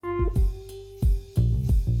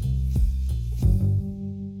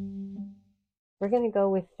going to go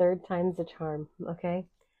with third time's a charm, okay?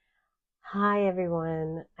 Hi,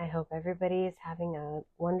 everyone. I hope everybody is having a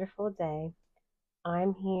wonderful day.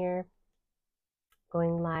 I'm here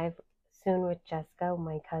going live soon with Jessica,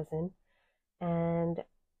 my cousin, and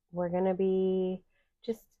we're going to be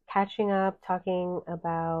just catching up, talking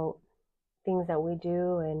about things that we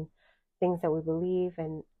do and things that we believe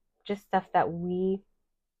and just stuff that we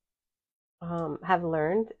have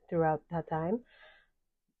learned throughout that time.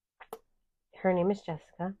 Her name is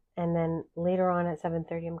Jessica. And then later on at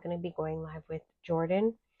 7:30, I'm going to be going live with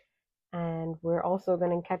Jordan. And we're also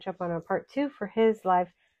going to catch up on our part 2 for his live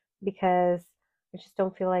because I just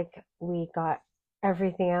don't feel like we got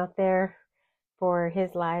everything out there for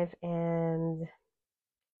his live. And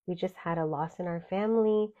we just had a loss in our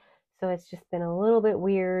family. So it's just been a little bit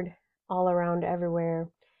weird all around everywhere.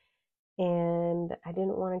 And I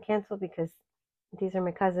didn't want to cancel because these are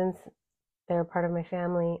my cousins. They're part of my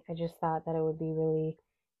family. I just thought that it would be really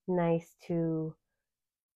nice to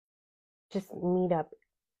just meet up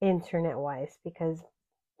internet-wise because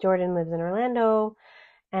Jordan lives in Orlando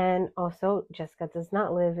and also Jessica does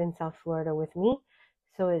not live in South Florida with me.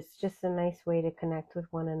 So it's just a nice way to connect with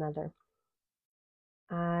one another.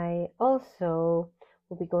 I also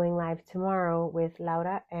will be going live tomorrow with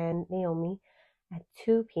Laura and Naomi at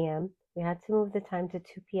 2 p.m. We had to move the time to 2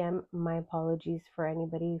 p.m. My apologies for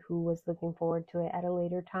anybody who was looking forward to it at a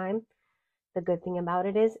later time. The good thing about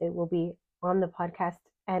it is it will be on the podcast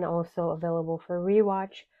and also available for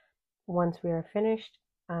rewatch once we are finished.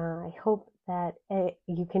 I hope that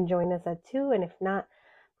you can join us at 2, and if not,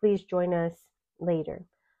 please join us later.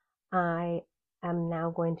 I am now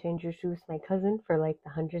going to introduce my cousin for like the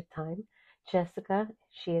 100th time, Jessica.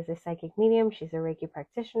 She is a psychic medium. She's a Reiki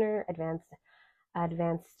practitioner,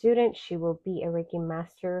 advanced student. She will be a Reiki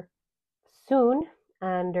master soon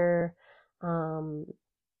under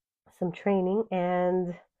some training,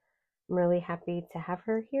 and I'm really happy to have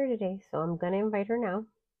her here today. So I'm going to invite her now.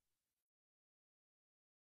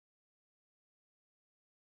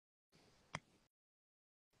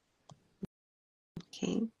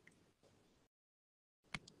 Okay.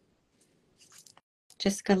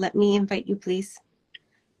 Jessica, let me invite you, please.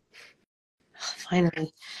 Oh,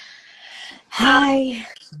 finally. Hi.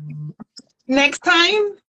 Next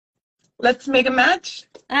time, let's make a match.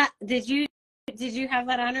 Did you have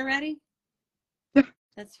that on already? Yeah.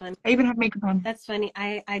 That's funny. I even have makeup on. That's funny.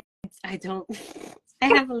 I don't. I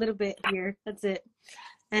have a little bit here. That's it.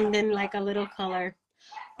 And then like a little color.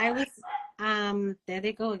 I was there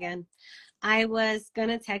they go again. I was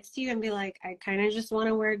gonna text you and be like, I kind of just want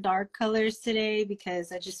to wear dark colors today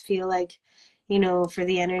because I just feel like, you know, for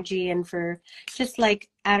the energy and for just like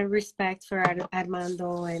out of respect for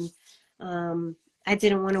Armando, and I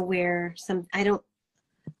didn't want to wear some.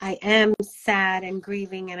 I am sad and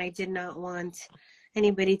grieving, and I did not want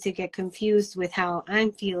anybody to get confused with how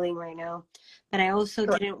I'm feeling right now. But I also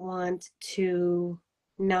didn't want to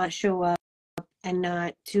not show up and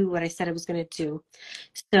not do what I said I was going to do.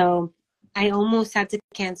 So I almost had to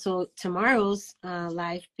cancel tomorrow's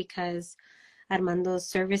live because Armando's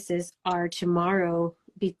services are tomorrow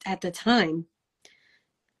at the time.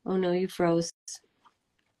 Oh no, you froze.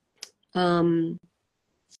 Hold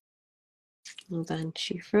on,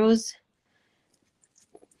 she froze.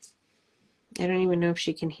 I don't even know if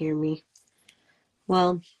she can hear me.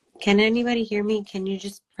 Well, can anybody hear me? Can you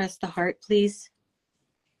just press the heart, please?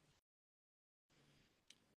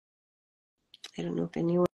 I don't know if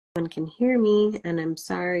anyone can hear me, and I'm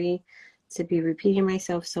sorry to be repeating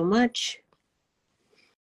myself so much.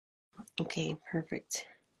 Okay, perfect.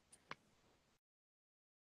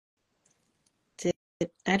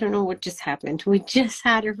 I don't know what just happened. We just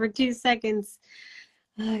had her for 2 seconds.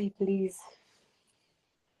 Ay, please.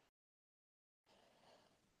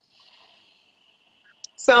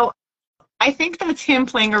 So I think that's him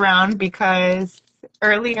playing around because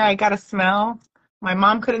earlier I got a smell. My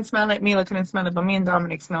mom couldn't smell it, Mila couldn't smell it, but me and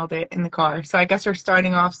Dominic smelled it in the car. So I guess we're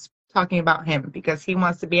starting off talking about him because he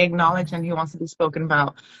wants to be acknowledged and he wants to be spoken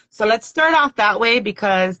about. So let's start off that way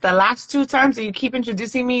because the last 2 times that you keep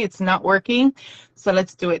introducing me, it's not working. So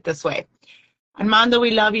let's do it this way. Armando,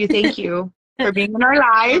 we love you. Thank you for being in our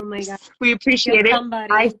lives. Oh my God. We appreciate it.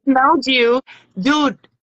 Somebody. I smelled you. Dude,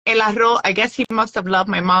 el arroz, I guess he must have loved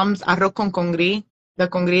my mom's arroz con congri, the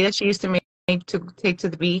congri that she used to make to take to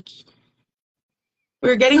the beach. We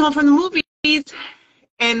were getting home from the movies,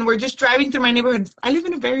 and we're just driving through my neighborhood. I live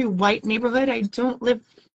in a very white neighborhood. I don't live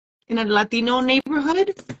in a Latino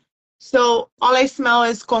neighborhood. So all I smell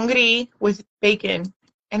is congri with bacon.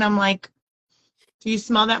 And I'm like, do you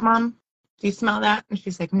smell that, Mom? Do you smell that? And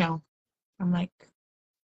she's like, no. I'm like,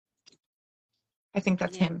 I think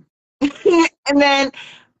that's him. And then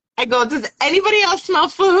I go, does anybody else smell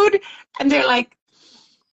food? And they're like,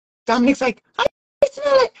 Dominic's like, I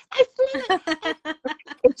smell it. I smell it.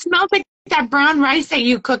 It smells like that brown rice that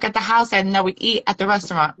you cook at the house and that we eat at the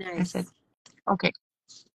restaurant. I said, Nice. okay.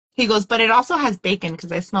 He goes, but it also has bacon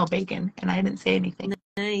because I smell bacon. And I didn't say anything.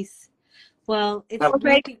 Nice. Well, I it's was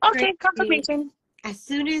really like, okay, crazy. confirmation. As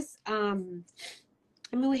soon as I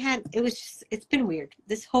mean, it's been weird.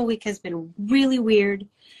 This whole week has been really weird.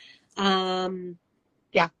 Yeah,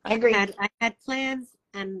 I agree. I had plans,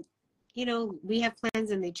 and you know, we have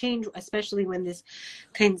plans and they change, especially when this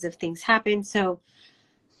kinds of things happen. So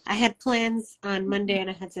I had plans on Monday and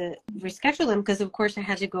I had to reschedule them because of course I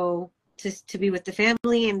had to go to be with the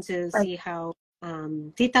family and to see how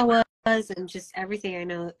Tita was and just everything. I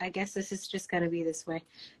know, I guess this is just gonna be this way.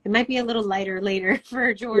 It might be a little lighter later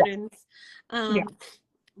for Jordan's. Yeah.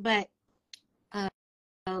 But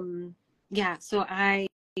yeah, so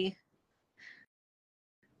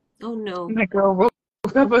oh no. My girl woke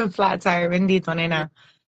up with a flat tire. Bendito, nena.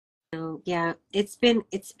 No, yeah, it's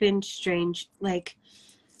been strange. Like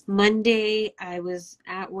Monday I was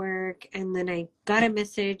at work and then I got a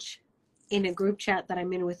message in a group chat that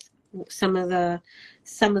I'm in with some of the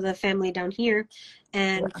family down here,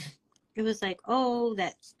 and it was like, oh,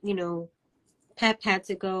 that, you know, Pep had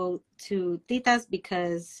to go to Tita's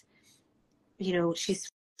because, you know, she's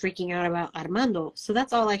freaking out about Armando. So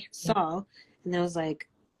that's all I saw. And I was like,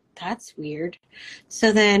 that's weird.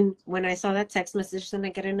 So then when I saw that text message, then I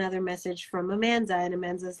get another message from Amanda, and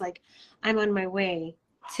Amanda's like, I'm on my way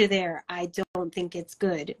to there. I don't think it's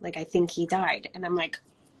good. Like, I think he died. And I'm like,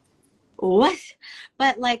 what?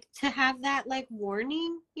 But like, to have that like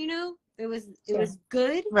warning, you know, it was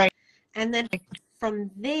good. Right. And then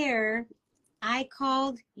from there, I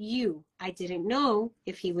called you. I didn't know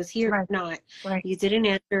if he was here or not. Right. You didn't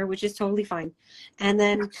answer, which is totally fine. And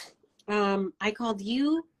then I called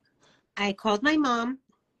you. I called my mom,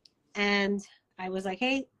 and I was like,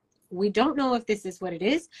 hey, we don't know if this is what it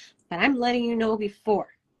is, but I'm letting you know before.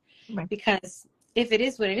 Right. Because if it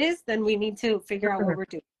is what it is, then we need to figure out what we're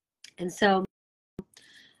doing. And so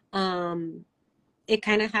it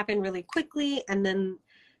kind of happened really quickly, and then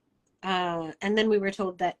we were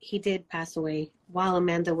told that he did pass away while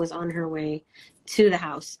Amanda was on her way to the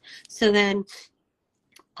house. So then,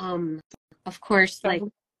 of course, like,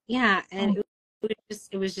 yeah, and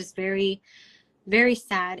it was just very, very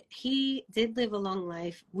sad. He did live a long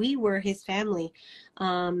life. We were his family.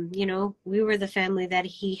 You know, we were the family that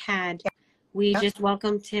he had. We just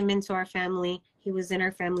welcomed him into our family. He was in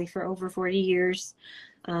our family for over 40 years.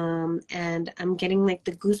 And I'm getting like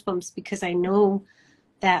the goosebumps because I know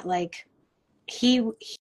that like he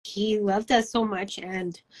loved us so much,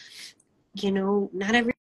 and you know, not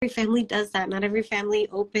every family does that. Not every family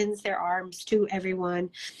opens their arms to everyone,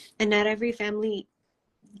 and not every family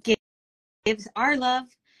gives. Our love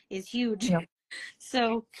is huge. Yeah.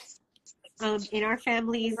 So in our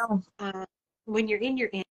families, when you're in, you're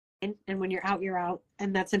in, and when you're out, you're out,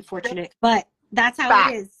 and that's unfortunate, but that's how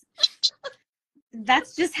it is.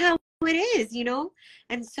 That's just how it is, you know.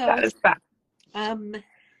 And so that is fact.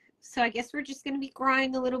 So I guess we're just going to be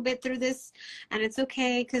crying a little bit through this, and it's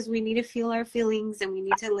okay because we need to feel our feelings and we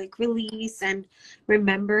need to like release and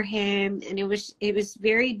remember him. And it was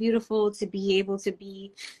very beautiful to be able to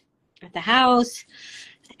be at the house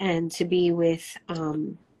and to be with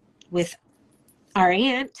our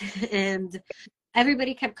aunt, and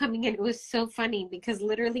everybody kept coming in. It was so funny because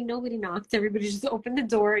literally nobody knocked. Everybody just opened the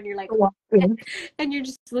door, and you're like, and you're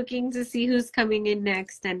just looking to see who's coming in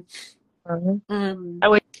next. And I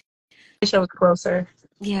wish I was closer.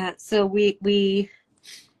 Yeah, so it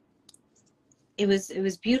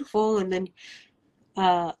was beautiful. And then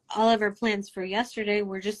all of our plans for yesterday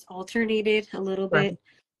were just alternated a little bit.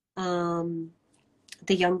 The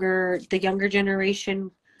younger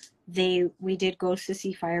generation, we did go to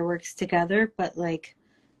see fireworks together, but like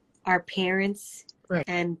our parents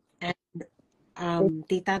and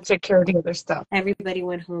Tita took care of the other stuff. Everybody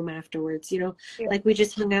went home afterwards, you know. Like we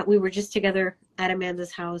just hung out. We were just together at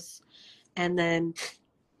Amanda's house, and then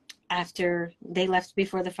after they left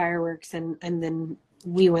before the fireworks, and then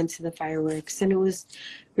we went to the fireworks, and it was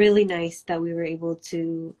really nice that we were able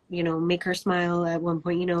to, you know, make her smile at one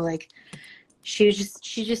point. You know, like she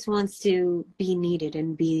just wants to be needed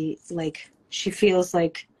and be like, she feels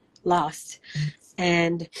like lost.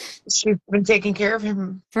 And she's been taking care of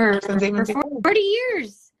him for 40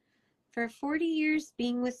 years. For 40 years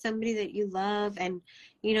being with somebody that you love. And,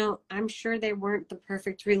 you know, I'm sure they weren't the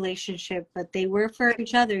perfect relationship, but they were for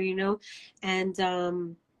each other, you know. And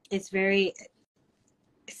it's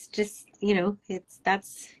just, you know,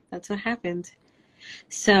 that's what happened.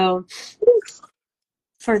 So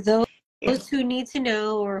for those who need to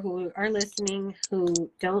know or who are listening who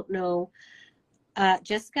don't know,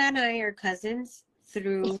 Jessica and I are cousins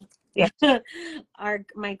through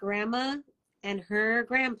my grandma and her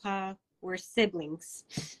grandpa were siblings.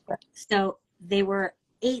 So they were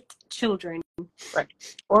 8 children. Right.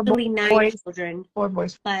 4 Really boys. 9 children. 4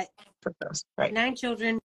 boys. But For those. Right. 9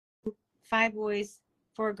 children, 5 boys,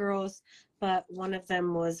 4 girls, but one of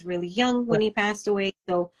them was really young when he passed away.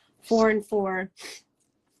 So 4 and 4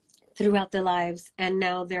 throughout their lives. And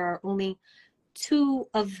now there are only 2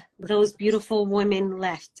 of those beautiful women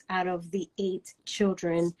left out of the 8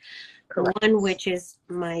 children. Correct. One which is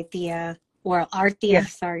my tia, or our tia,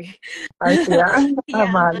 sorry. Our tia.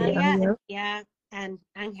 Amalia, yeah, and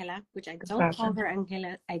Angela, which I don't call her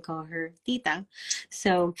Angela, I call her Tita.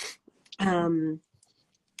 So,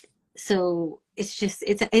 so it's just,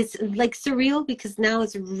 it's like surreal because now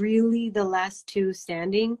it's really the last 2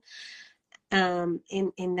 standing, in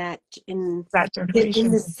that generation.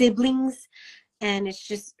 In the siblings. And it's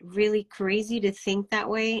just really crazy to think that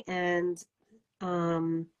way. And,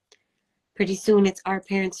 pretty soon it's our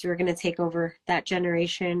parents who are going to take over that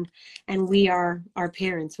generation, and we are our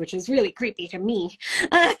parents, which is really creepy to me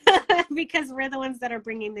because we're the ones that are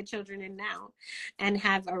bringing the children in now and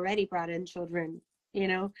have already brought in children, you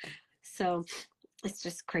know? So it's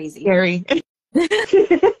just crazy. Scary. It's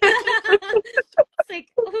like,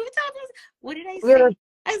 who told us? What did I say?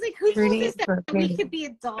 I was like, who told us that we could be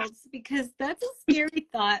adults? Because that's a scary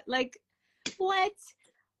thought. Like, what?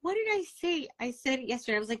 What did I say? I said it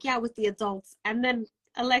yesterday. I was like, yeah, with the adults. And then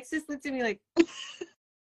Alexis looked at me like,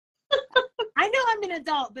 I know I'm an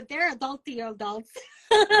adult, but they're adulty adults.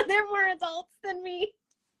 They're more adults than me.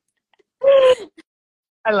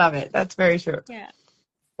 I love it. That's very true. Yeah.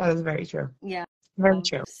 That is very true. Yeah. Very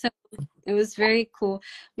true. So it was very cool.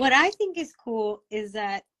 What I think is cool is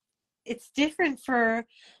that it's different for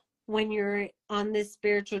when you're on this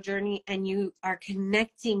spiritual journey and you are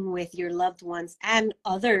connecting with your loved ones and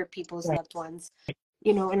other people's loved ones,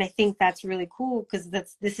 you know, and I think that's really cool because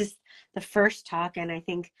this is the first talk. And I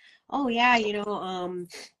think, oh yeah, you know,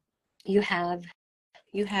 you have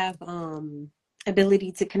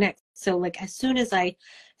ability to connect. So like, as soon as I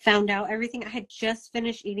found out everything, I had just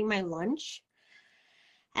finished eating my lunch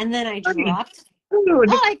and then I dropped. Oh,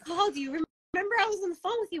 I called you. Remember, I was on the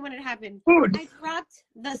phone with you when it happened. Food. I dropped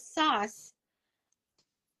the sauce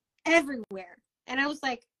everywhere. And I was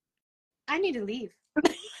like, I need to leave.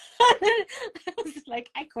 I was like,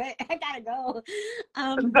 I quit. I gotta go.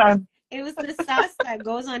 It was the sauce that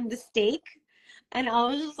goes on the steak. And I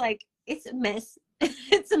was just like, it's a mess.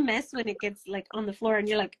 It's a mess when it gets like on the floor and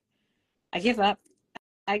you're like, I give up.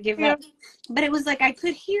 I give up. But it was like I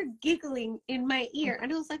could hear giggling in my ear.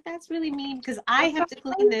 And I was like, that's really mean because I have to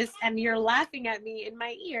clean this and you're laughing at me in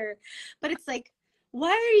my ear. But it's like,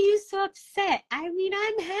 why are you so upset? I mean,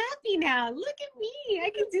 I'm happy now. Look at me.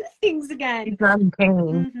 I can do things again. He's not in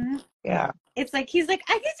pain. Mm-hmm. Yeah. It's like, he's like,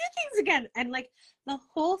 I can do things again. And like the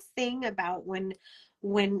whole thing about when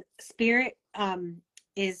spirit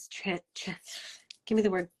is, give me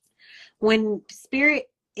the word. When spirit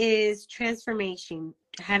is transformation,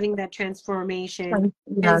 having that transformation,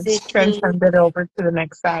 transcended over to the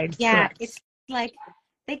next side. Yeah, correct. It's like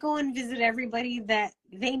they go and visit everybody that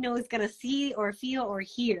they know is going to see or feel or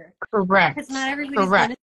hear. Correct. Because not everybody's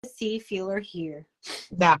going to see, feel, or hear.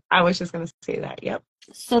 Yeah, I was just going to say that. Yep.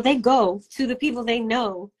 So they go to the people they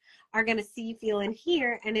know are going to see, feel, and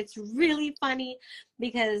hear. And it's really funny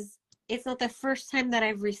because it's not the first time that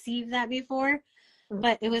I've received that before.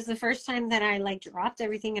 But it was the first time that I like dropped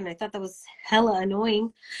everything, and I thought that was hella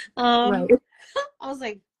annoying. I was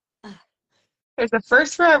like, ugh. There's a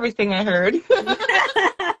first for everything, I heard.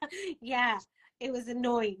 Yeah, it was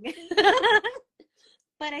annoying.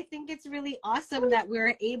 But I think it's really awesome that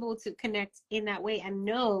we're able to connect in that way and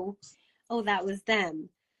know, oh, that was them.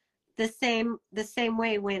 The same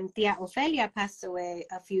way when Tia Ofelia passed away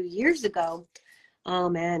a few years ago. Oh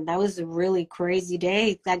man, that was a really crazy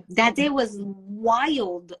day. That day was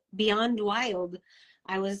wild, beyond wild.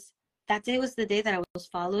 That day was the day that I was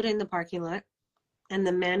followed in the parking lot, and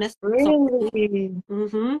the man assaulted me.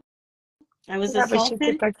 Mm-hmm. I was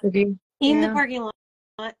assaulted in the parking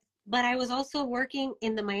lot, but I was also working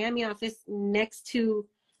in the Miami office next to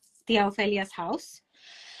Tia Ofelia's house.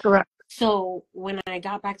 Correct. So when I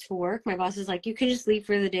got back to work, my boss was like, you can just leave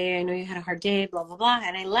for the day. I know you had a hard day, blah, blah, blah.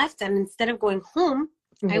 And I left. And instead of going home,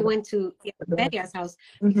 I went to Bedia's house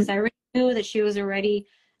because I already knew that she was already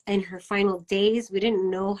in her final days. We didn't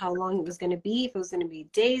know how long it was going to be, if it was going to be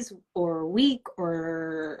days or a week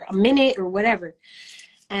or a minute or whatever.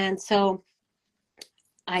 And so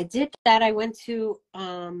I did that. I went to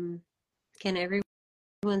can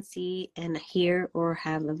everyone see and hear or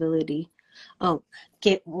have ability? Oh,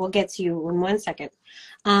 we'll get to you in 1 second.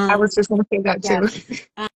 I was just gonna say that Yeah.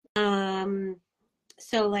 too.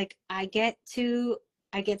 So like I get to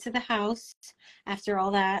the house after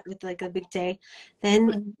all that with like a big day.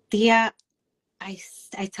 Then Tia, I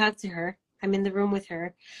talk to her. I'm in the room with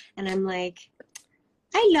her and I'm like,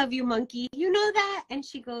 I love you, monkey. You know that? And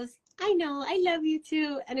she goes, I know, I love you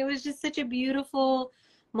too. And it was just such a beautiful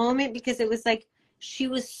moment because it was like she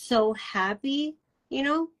was so happy, you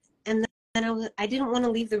know? And then I didn't want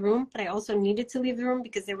to leave the room, but I also needed to leave the room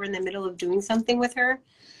because they were in the middle of doing something with her.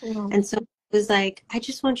 And so it was like, I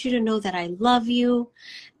just want you to know that I love you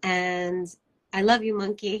and I love you,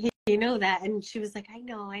 monkey. You know that. And she was like, I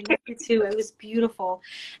know, I love you too. It was beautiful.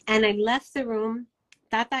 And I left the room.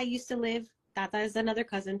 Tata used to live, Tata is another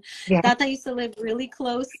cousin. Yeah. Tata used to live really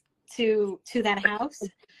close to that house.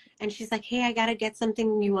 And she's like, hey, I got to get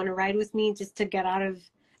something. You want to ride with me just to get out of,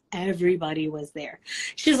 everybody was there.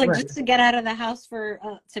 She's like, just to get out of the house for,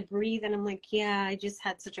 to breathe. And I'm like, yeah, I just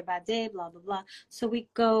had such a bad day, blah, blah, blah. So we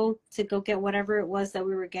go get whatever it was that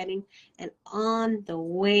we were getting. And on the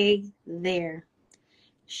way there,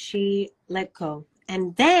 she let go.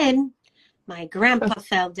 And then my grandpa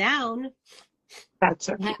fell down That's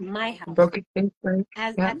at my house. Broke it.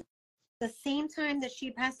 At the same time that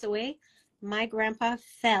she passed away, my grandpa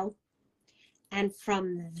fell. And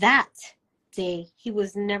from that day, he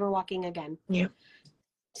was never walking again. Yeah.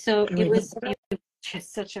 So it was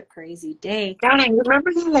just such a crazy day. God, I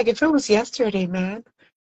remember that like if it was yesterday, man.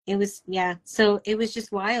 It was, yeah. So it was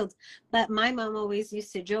just wild. But my mom always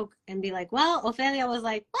used to joke and be like, well, Ophelia was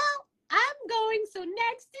like, well, I'm going, so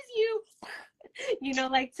next is you. You know,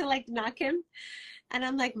 like to like knock him. And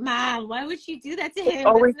I'm like, Mom, why would she do that to him?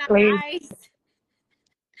 Always That's not nice.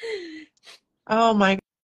 Oh my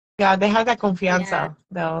God, they had that confianza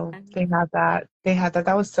though. They had that.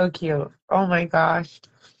 That was so cute. Oh my gosh.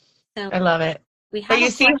 So I love it. But you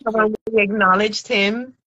see how when we acknowledged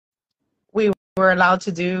him, we were allowed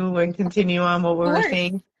to do and continue on what we were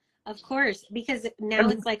saying. Of course, because now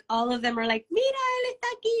it's like all of them are like, mira, él está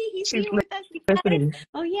aquí, he's here with us. Listening.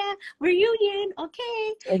 Oh yeah, reunion,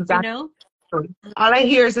 okay. Exactly. You know? All I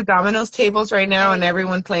hear is the dominoes tables right now and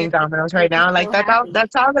everyone playing dominoes right now. Like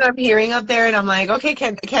that's all that I'm hearing up there. And I'm like, okay,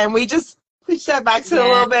 can we just push that back to a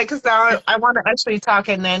little bit? Because now I want to actually talk.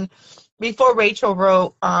 And then before Rachel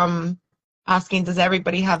wrote asking, does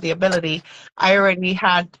everybody have the ability? I already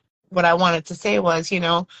had what I wanted to say was, you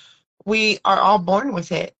know, we are all born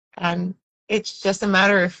with it. And it's just a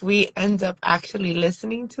matter if we end up actually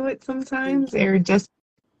listening to it sometimes or just,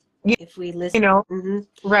 if we listen, you know,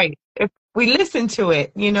 right. If we listen to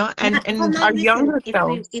it, you know, and our younger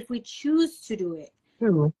selves. If we choose to do it.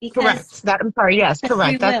 Correct. I'm sorry. Yes,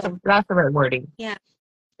 correct. That's the right wording. Yeah.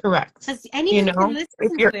 Correct. You know,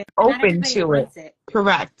 if you're open to it.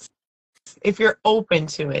 Correct. If you're open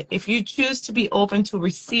to it, if you choose to be open to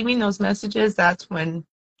receiving those messages, that's when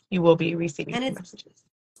you will be receiving the messages.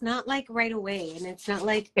 It's not like right away, and it's not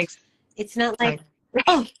like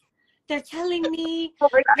oh, they're telling me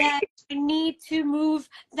that I need to move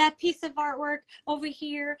that piece of artwork over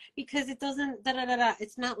here because it doesn't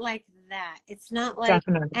It's not like that. It's not like,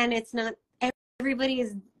 and it's not, everybody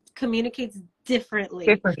communicates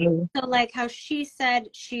differently. So like how she said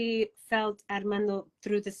she felt Armando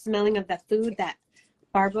through the smelling of that food that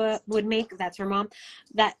Barbara would make, that's her mom,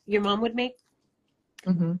 that your mom would make.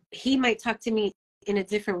 He might talk to me in a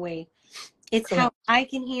different way. It's how I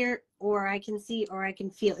can hear or I can see or I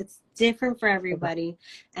can feel. It's different for everybody.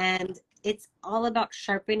 And it's all about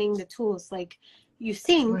sharpening the tools. Like you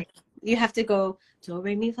sing, you have to go do,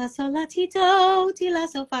 re, mi, fa, sol, la, ti, do, ti, la,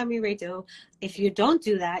 sol, fa, mi, re, do. If you don't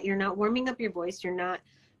do that, you're not warming up your voice. You're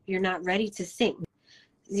not ready to sing,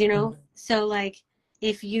 you know? So like,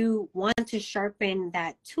 if you want to sharpen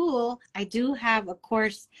that tool, I do have a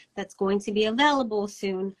course that's going to be available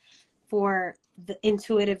soon for the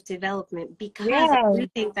intuitive development because I do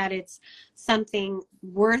think that it's something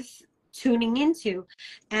worth tuning into.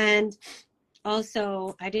 And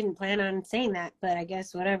also, I didn't plan on saying that, but I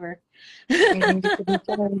guess whatever. Well,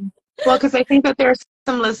 because I think that there's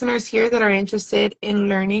some listeners here that are interested in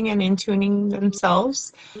learning and in tuning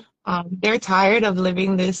themselves. They're tired of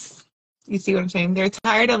living this, you see what I'm saying? They're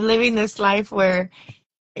tired of living this life where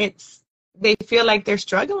they feel like they're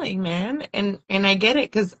struggling, man. And I get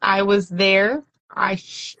it because I was there. I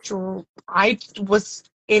was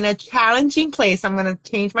in a challenging place. I'm going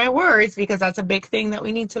to change my words because that's a big thing that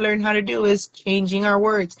we need to learn how to do is changing our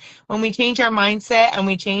words. When we change our mindset and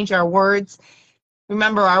we change our words,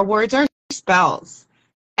 remember our words are spells.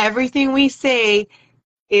 Everything we say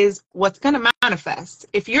is what's going to manifest.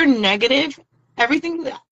 If you're negative, everything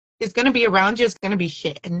that is going to be around you is going to be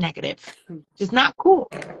shit and negative. Just not cool,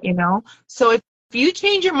 you know? So if you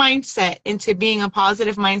change your mindset into being a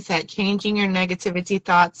positive mindset, changing your negativity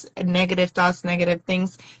thoughts, negative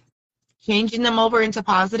things, changing them over into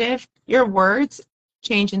positive, your words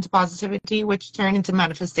change into positivity, which turn into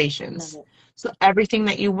manifestations. So everything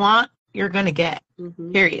that you want, you're going to get,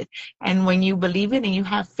 period. And when you believe it and you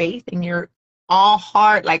have faith and you're all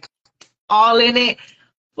heart, like all in it,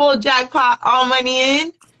 full jackpot, all money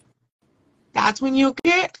in, that's when you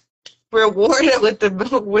get rewarded with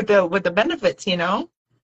the benefits, you know?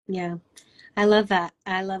 Yeah. I love that.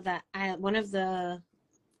 One of the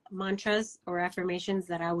mantras or affirmations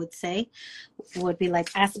that I would say would be like,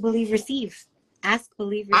 ask, believe, receive. Ask,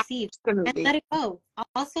 believe, receive. Absolutely. And let it go.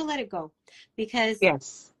 Also let it go. Because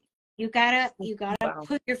yes, you gotta wow.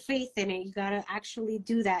 put your faith in it. You gotta actually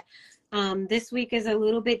do that. This week is a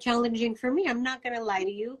little bit challenging for me. I'm not gonna lie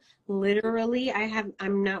to you. Literally,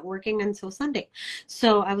 I'm not working until Sunday.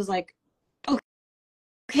 So I was like,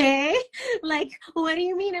 okay, like, what do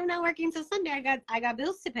you mean I'm not working till Sunday? I got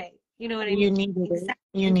bills to pay. You know what I mean? You needed Exactly.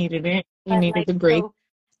 it. You needed it. You But needed like, the break. so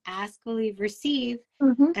ask, believe, receive.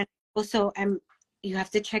 And also, you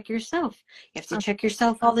have to check yourself. You have to check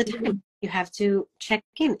yourself all the time. You have to check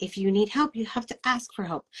in. If you need help, you have to ask for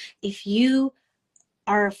help. If you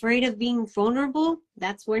are afraid of being vulnerable,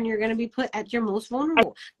 that's when you're going to be put at your most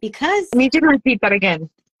vulnerable. Because I need you to repeat that again.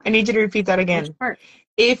 which part?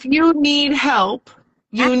 If you need help,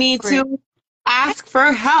 you Ask need for it. to ask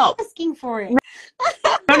for help. Asking for it. No.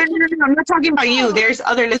 I'm not talking about you. There's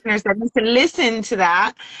other listeners that need to listen to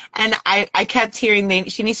that. And I kept hearing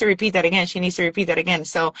she needs to repeat that again. She needs to repeat that again.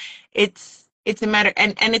 So it's a matter,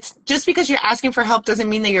 and it's just because you're asking for help doesn't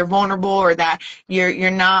mean that you're vulnerable or that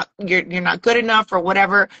you're not good enough or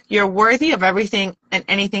whatever. You're worthy of everything and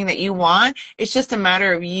anything that you want. It's just a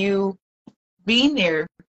matter of you being there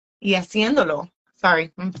y haciéndolo.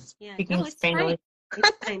 Sorry, I'm Yeah, speaking no, it's Spanish. fine.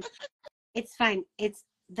 It's fine. It's fine. It's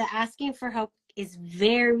the asking for help is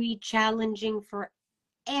very challenging for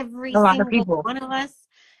every A lot of single people. one of us.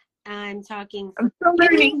 I'm talking I'm for still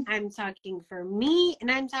you, learning. I'm talking for me, and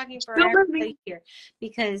I'm talking for Still everybody learning. here.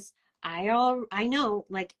 Because I know,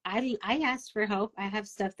 like, I asked for help. I have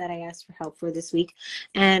stuff that I asked for help for this week,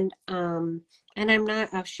 and I'm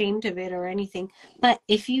not ashamed of it or anything. But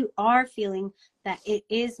if you are feeling that it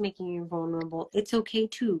is making you vulnerable, it's okay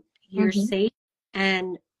too. You're safe,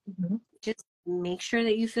 and just make sure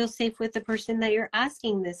that you feel safe with the person that you're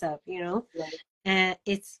asking this of, you know? Right. And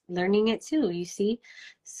it's learning it too, you see?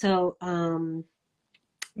 So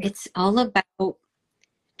it's all about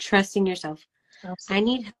trusting yourself. Absolutely. I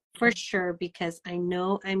need help for sure because I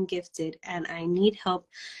know I'm gifted and I need help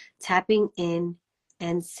tapping in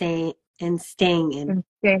and staying in. And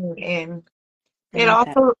staying in. I love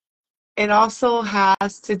that. It also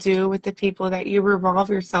has to do with the people that you revolve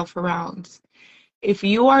yourself around. If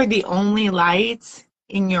you are the only light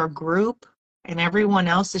in your group and everyone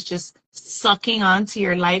else is just sucking onto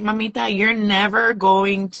your light, mamita, you're never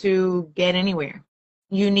going to get anywhere.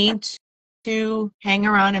 You need to hang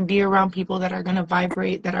around and be around people that are going to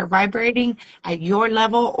vibrate, that are vibrating at your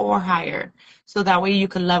level or higher. So that way you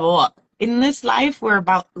can level up. In this life, we're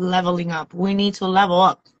about leveling up. We need to level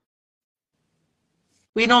up.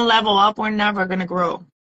 We don't level up, we're never going to grow.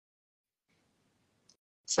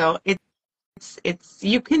 So it's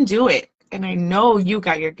you can do it. And I know you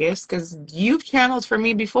got your gifts because you've channeled for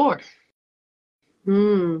me before.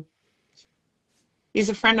 He's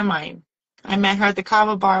a friend of mine. I met her at the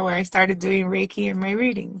Kava bar where I started doing Reiki and my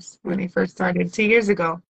readings when I first started 2 years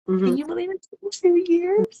ago. Can you believe it's been 2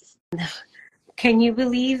 years? Can you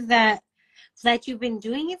believe that you've been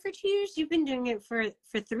doing it for 2 years? You've been doing it for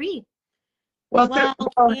 3. Well,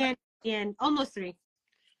 And almost 3.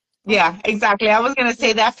 yeah, exactly. I was going to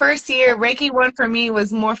say that first year, Reiki 1 for me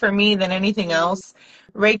was more for me than anything else.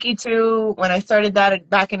 Reiki 2, when I started that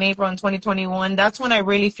back in April in 2021, that's when I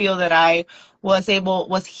really feel that I was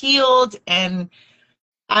healed, and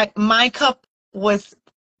my cup was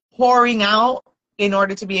pouring out in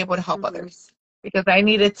order to be able to help others, because I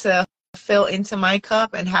needed to fill into my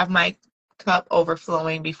cup and have my cup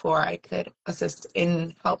overflowing before I could assist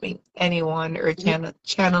in helping anyone or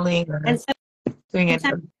channeling or And so doing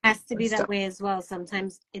sometimes it. it has to be that way as well.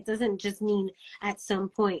 Sometimes it doesn't just mean at some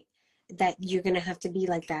point that you're going to have to be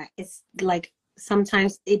like that. It's like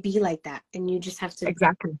sometimes it be like that, and you just have to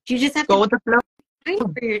Go with the flow.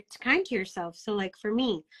 Kind to yourself. So like for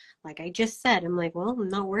me, like I just said, I'm like, well, I'm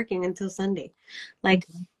not working until Sunday. Like,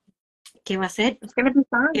 ¿qué va a ser? It's gonna be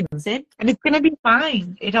fine. ¿Qué va a ser? And it's gonna be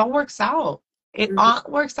fine. It all works out. It all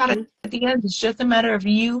works out at the end. It's just a matter of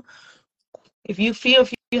you. If you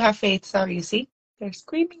have faith. Sorry, you see? They're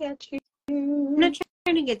screaming at you. I'm not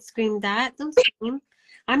trying to get screamed at. Don't scream.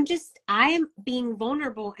 I am being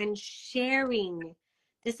vulnerable and sharing.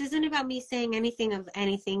 This isn't about me saying anything of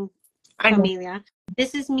anything, Familia.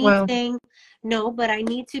 This is me saying, no, but I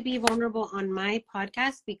need to be vulnerable on my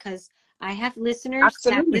podcast because I have listeners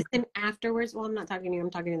that listen afterwards. Well, I'm not talking to you.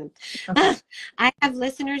 I'm talking to them. Okay. I have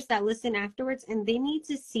listeners that listen afterwards, and they need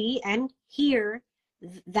to see and hear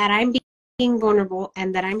that I'm being vulnerable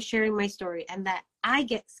and that I'm sharing my story and that I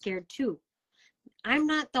get scared too. I'm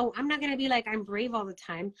not going to be like, I'm brave all the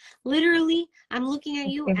time. Literally, I'm looking at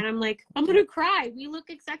you and I'm like, I'm going to cry. We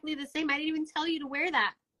look exactly the same. I didn't even tell you to wear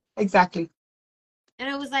that. Exactly. And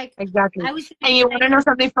I was like, exactly. And you want to know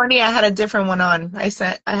something funny? I had a different one on. I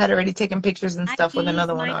had already taken pictures and stuff with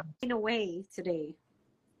another one on. I away today.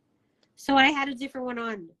 So I had a different one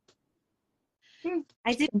on.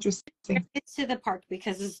 I did it to the park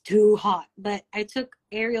because it's too hot. But I took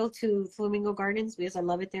Ariel to Flamingo Gardens because I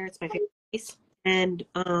love it there. It's my favorite place. And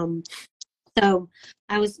so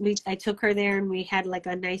I took her there and we had like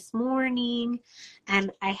a nice morning,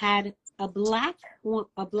 and I had a black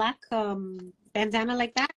bandana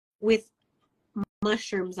like that with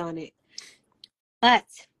mushrooms on it. But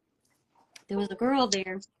there was a girl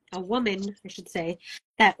there, a woman I should say,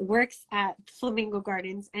 that works at Flamingo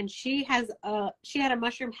Gardens, and she had a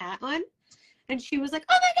mushroom hat on, and she was like,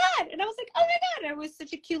 oh my god, and I was like, oh my god. It was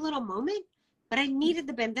such a cute little moment, but I needed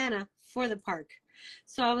the bandana for the park.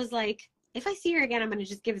 So I was like, if I see her again, I'm going to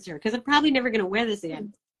just give it to her because I'm probably never going to wear this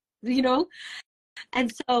again, you know?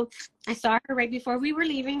 And so I saw her right before we were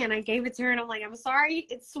leaving, and I gave it to her, and I'm like, I'm sorry,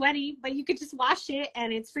 it's sweaty, but you could just wash it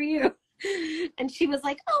and it's for you. And she was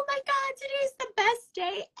like, oh my god, today's the best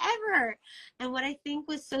day ever. And what I think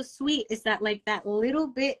was so sweet is that like that little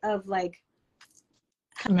bit of like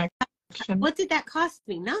connection. What did that cost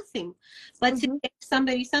me? Nothing. But to give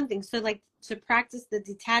somebody something. So like to practice the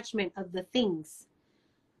detachment of the things.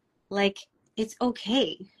 Like, it's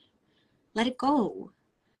okay. Let it go.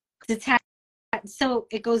 Detach. So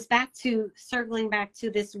it goes back to, circling back to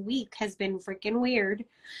this week has been freaking weird.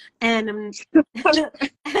 And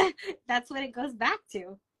that's what it goes back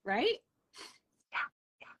to, right?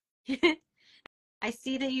 Yeah. I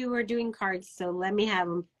see that you were doing cards, so let me have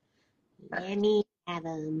them. Let me have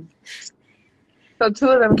them. So 2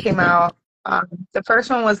 of them came out. The first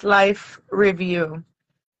one was Life Review.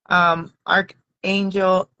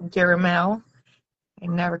 Archangel Jeremiel. I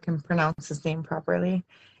never can pronounce his name properly.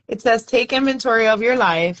 It says, take inventory of your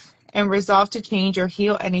life and resolve to change or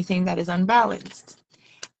heal anything that is unbalanced.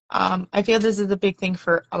 I feel this is a big thing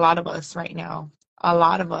for a lot of us right now. A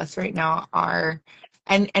lot of us right now are,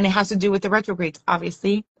 and it has to do with the retrogrades.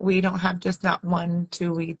 Obviously, we don't have just not 1,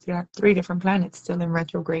 2, we have 3 different planets still in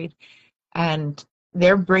retrograde. And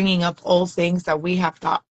they're bringing up old things that we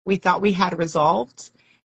thought we had resolved,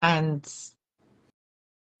 and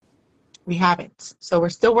we haven't. So we're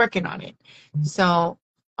still working on it. So,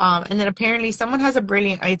 and then apparently someone has a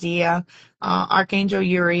brilliant idea. Archangel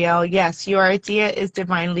Uriel, yes, your idea is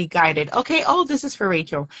divinely guided. Okay, oh, this is for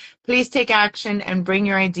Rachel. Please take action and bring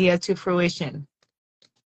your idea to fruition.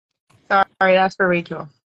 Sorry, that's for Rachel.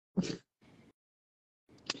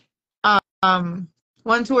 1,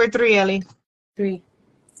 2, or 3, Ellie? 3.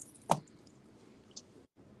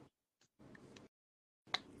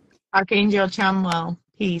 Archangel Chamuel,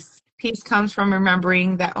 peace. Peace comes from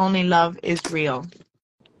remembering that only love is real.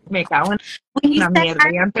 Me cago en la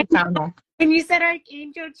mierda, ya empezamos. When you said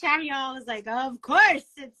Archangel Chamuel, I was like, of course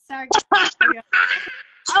it's Archangel.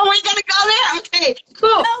 Oh, we're gonna go there? Okay,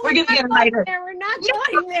 cool. No, we're gonna get a lighter. We're not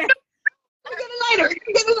going there. We're gonna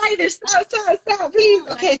get a lighter. Stop, please.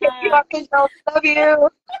 Oh, okay, thank you, Archangel. Love you.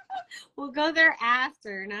 We'll go there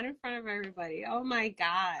after, not in front of everybody. Oh my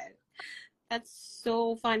god. That's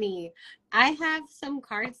so funny. I have some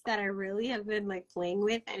cards that I really have been like playing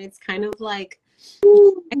with, and it's kind of like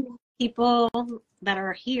people that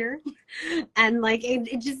are here, and like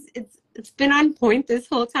it's been on point this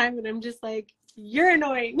whole time, and I'm just like, you're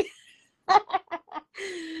annoying.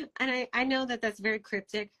 And I know that that's very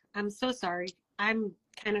cryptic. I'm so sorry. I'm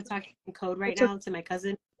kind of talking in code right now to my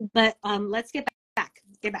cousin, but let's get back.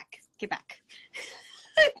 Get back.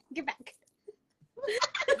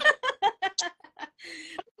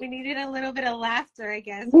 We needed a little bit of laughter, I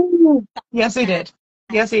guess. Yes, we did.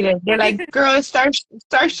 They're like, girl, start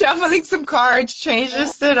shuffling some cards, change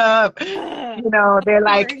this shit up. You know, they're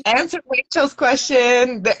like, answer Rachel's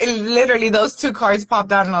question. Literally, those 2 cards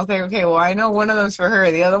popped out, and I was like, okay, well, I know one of them's for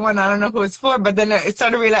her. The other one, I don't know who it's for. But then it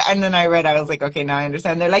started realizing, and then I read, I was like, okay, now I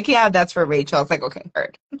understand. They're like, yeah, that's for Rachel. I was like, okay,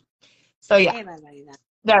 heard. So yeah, Qué barbaridad.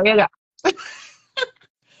 yeah.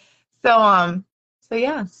 So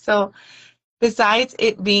yeah. So besides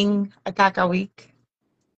it being a caca week,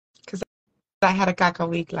 because I had a caca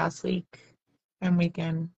week last week and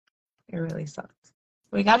weekend, it really sucked.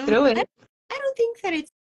 We got through I it. don't think that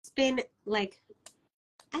it's been like,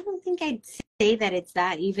 I don't think I'd say that it's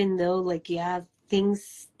that, even though, like, yeah, things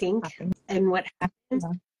stink Happened. and what happens.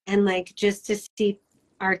 Yeah. And, like, just to see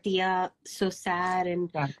Artia so sad and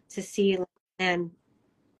Yeah. to see, and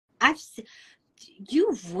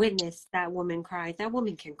you've witnessed that woman cry. That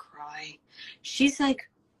woman can cry. She's like,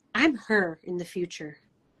 I'm her in the future.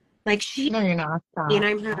 Like, No, you're not. Stop. and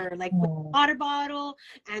I'm her, like, with the Oh. water bottle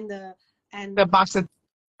and The box of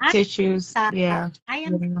I- tissues. Yeah. I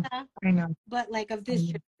am Yeah. the, I know. but like of this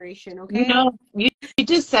Mm. generation, You okay? know, you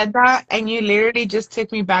just said that, and you literally just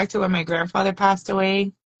took me back to when my grandfather passed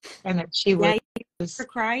away, and that she Yeah, was, you're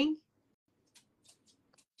crying,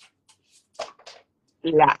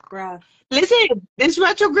 yeah. bruh. Listen, this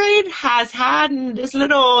retrograde has had this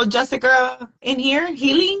little Jessica in here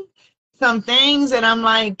healing some things, and I'm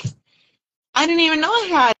like, I didn't even know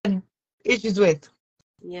I had issues with.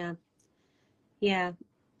 Yeah, yeah.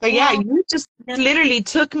 But yeah, Well, you just literally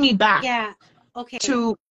took me back yeah. Okay.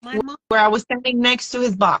 to My mom, where I was standing next to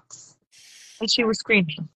his box, and she was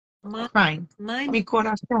screaming, crying. Mi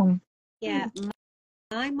corazón. yeah.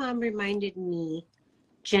 My mom reminded me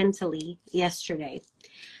gently yesterday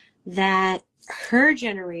that her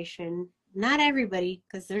generation, not everybody,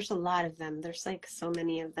 because there's a lot of them. There's like so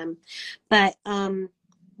many of them, but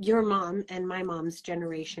your mom and my mom's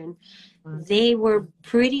generation, they were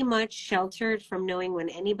pretty much sheltered from knowing when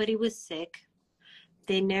anybody was sick.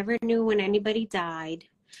 They never knew when anybody died.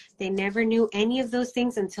 They never knew any of those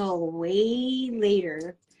things until way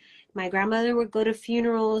later. My grandmother would go to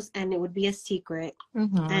funerals and it would be a secret.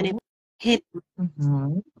 Mm-hmm. And it hit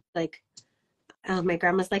like, my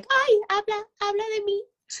grandma's like, ay, habla de mí.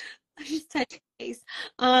 I just touched her face.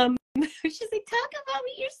 She's like, talk about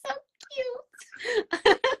me, you're so cute.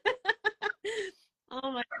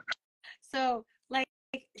 Oh my God. So like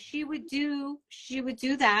she would do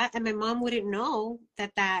that, and my mom wouldn't know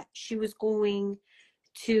that she was going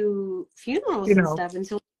to funerals and stuff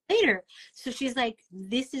until later. So she's like,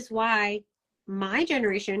 this is why my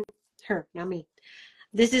generation, her, not me,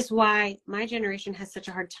 this is why my generation has such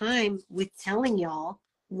a hard time with telling y'all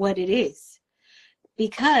what it is,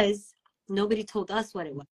 because nobody told us what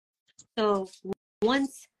it was. So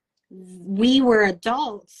once we were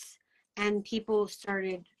adults and people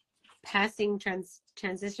started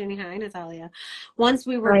transitioning, hi Natalia, once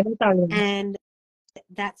we were, and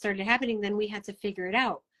that started happening, then we had to figure it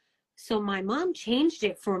out. So my mom changed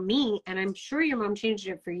it for me, and I'm sure your mom changed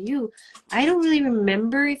it for you. I don't really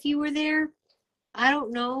remember if you were there. I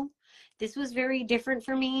don't know. This was very different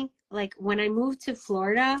for me. Like when I moved to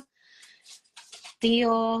Florida,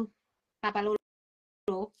 Tío Papalolo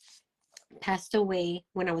passed away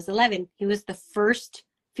when I was 11. He was the first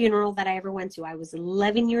funeral that I ever went to. I was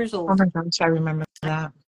 11 years old. Oh my gosh, I remember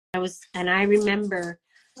that. I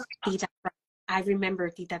remember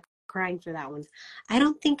Tita crying for that one. I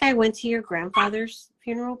don't think I went to your grandfather's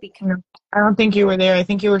funeral because No, I don't think you were there. I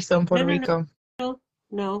think you were still in Puerto Rico.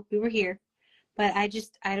 No, we were here. But I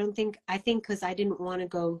think because I didn't want to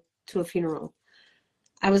go to a funeral.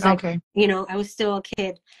 I was like, okay. I was still a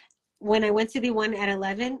kid. When I went to the one at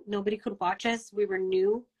 11, nobody could watch us. We were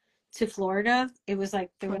new to Florida. It was like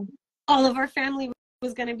all of our family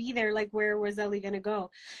was going to be there. Like, where was Ellie going to go?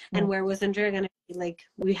 And where was Andrea going to be? Like,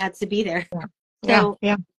 we had to be there. Yeah. So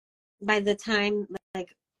yeah. by that time,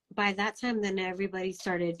 then everybody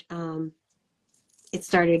started, it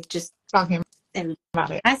started just talking about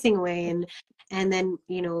it, passing away. And then,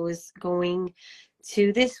 it was going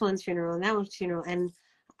to this one's funeral and that one's funeral. And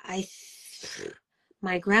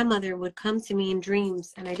my grandmother would come to me in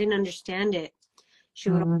dreams, and I didn't understand it. She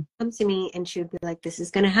would come to me and she would be like, this is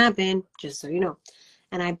going to happen, just so you know.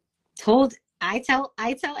 And I tell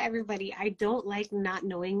everybody, I don't like not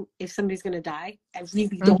knowing if somebody's going to die. I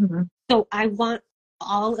really don't. So I want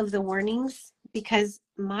all of the warnings, because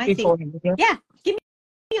my thing, give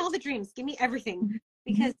me all the dreams. Give me everything.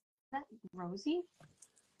 Because, is that Rosie?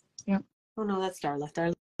 Yeah. Oh no, that's Darla.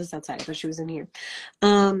 Darla was outside, but she was in here.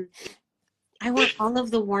 I want all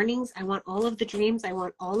of the warnings. I want all of the dreams. I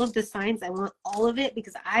want all of the signs. I want all of it,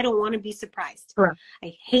 because I don't want to be surprised. Correct.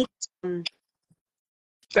 I hate the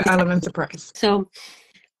element surprise. So,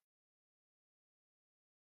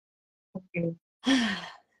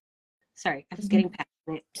 sorry, I was getting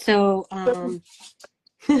passionate. So,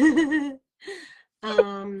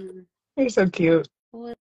 You're so cute.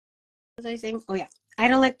 what was I saying? Oh yeah. I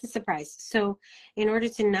don't like the surprise. So in order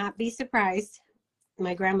to not be surprised,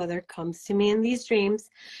 my grandmother comes to me in these dreams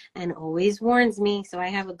and always warns me. So I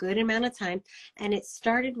have a good amount of time. And it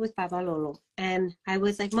started with Papa Lolo. And I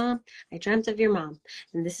was like, Mom, I dreamt of your mom.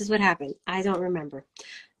 And this is what happened. I don't remember.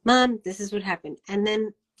 Mom, this is what happened. And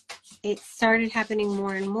then it started happening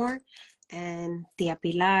more and more. And Tia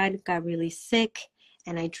Pilar got really sick.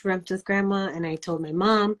 And I dreamt with Grandma, and I told my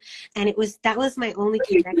mom. And that was my only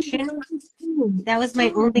connection. That was my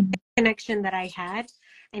only connection that I had.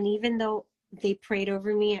 And even though they prayed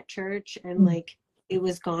over me at church and like it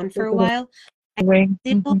was gone for a while, I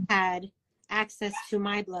still had access to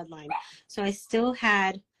my bloodline. So I still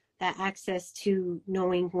had that access to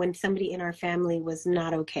knowing when somebody in our family was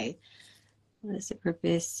not okay. What is the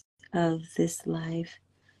purpose of this live?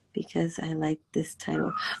 Because I like this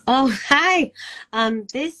title. Oh, hi.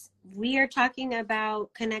 We are talking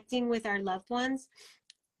about connecting with our loved ones.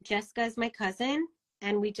 Jessica is my cousin,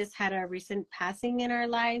 and we just had a recent passing in our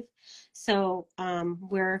life. So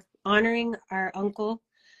we're honoring our uncle,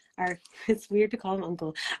 it's weird to call him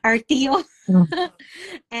uncle, our tío.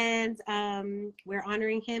 And we're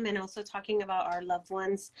honoring him and also talking about our loved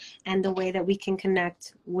ones and the way that we can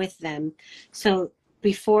connect with them. So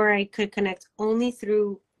before I could connect only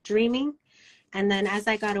through dreaming. And then as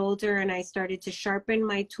I got older and I started to sharpen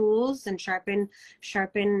my tools and sharpen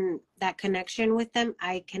that connection with them,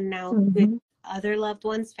 I can now with other loved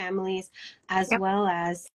ones, families, as well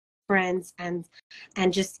as friends, and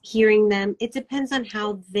just hearing them. It depends on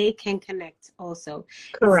how they can connect also.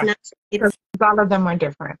 Correct. It's all of them are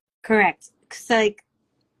different. Correct. It's like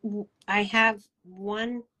I have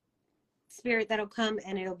one spirit that'll come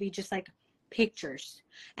and it'll be just like pictures.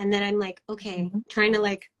 And then I'm like, okay, trying to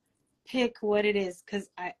like pick what it is, because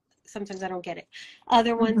sometimes I don't get it.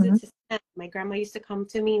 Other ones, it's a smell. My grandma used to come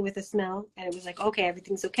to me with a smell, and it was like, okay,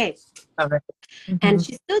 everything's okay. Okay. And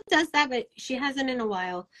she still does that, but she hasn't in a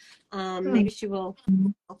while. Maybe she will.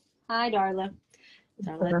 Hi, Darla.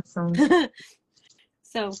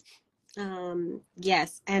 So,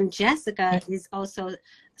 yes, and Jessica is also a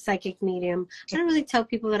psychic medium. I don't really tell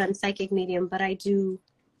people that I'm psychic medium, but I do.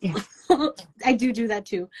 Yeah. I do that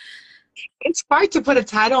too. It's hard to put a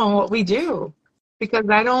title on what we do, because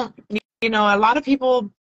I don't, a lot of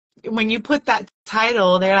people, when you put that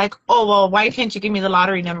title, they're like, oh, well, why can't you give me the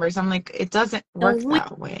lottery numbers? I'm like, it doesn't work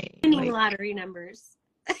that way. Winning lottery numbers.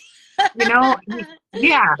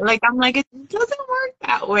 Yeah, like, I'm like, it doesn't work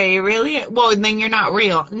that way, really. Well, then you're not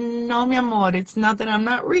real. No, mi amor, it's not that I'm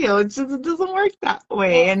not real. It's just, it doesn't work that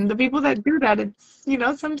way. And the people that do that,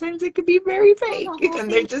 it's, sometimes it could be very fake,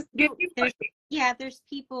 and they're just getting you money. Yeah, there's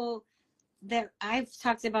people that I've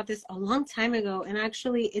talked about this a long time ago, and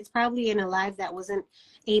actually it's probably in a live that wasn't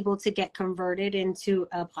able to get converted into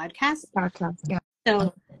a podcast. Yeah.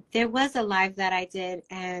 So there was a live that I did,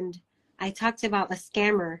 and I talked about a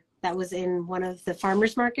scammer that was in one of the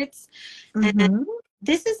farmers markets. And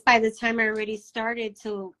this is by the time I already started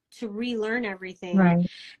to relearn everything. Right.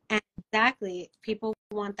 And exactly, people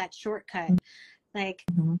want that shortcut. Like,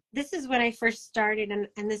 this is when I first started,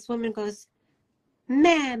 and this woman goes,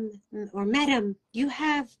 ma'am or madam, you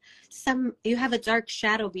have a dark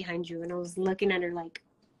shadow behind you. And I was looking at her like,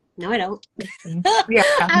 no, I don't. Yeah,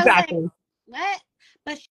 exactly. Like, what?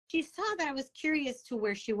 But she saw that I was curious to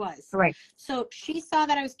where she was. Right. So she saw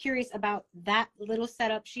that I was curious about that little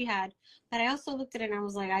setup she had. But I also looked at it and I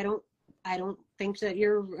was like, I don't think that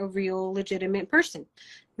you're a real legitimate person.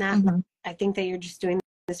 I think that you're just doing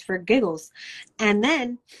this for giggles. And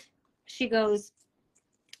then she goes,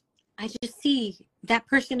 I just see that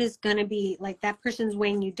person is going to be like, that person's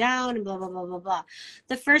weighing you down and blah, blah, blah, blah, blah.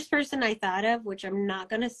 The first person I thought of, which I'm not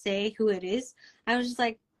going to say who it is, I was just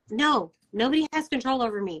like, no, nobody has control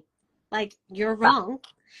over me. Like, you're wrong.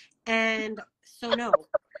 And so, no.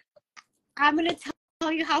 I'm going to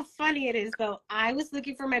tell you how funny it is, though. I was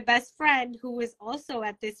looking for my best friend who was also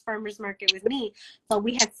at this farmer's market with me, but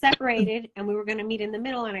we had separated and we were going to meet in the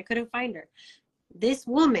middle and I couldn't find her. This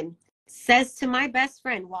woman says to my best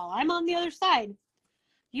friend while I'm on the other side,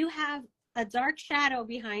 you have a dark shadow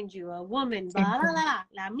behind you, a woman, blah, blah, blah,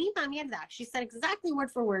 la misma mierda. She said exactly word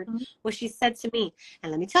for word what she said to me.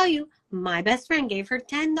 And let me tell you, my best friend gave her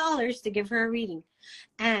 $10 to give her a reading.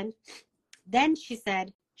 And then she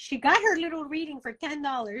said she got her little reading for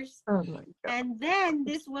 $10. Oh my God. And then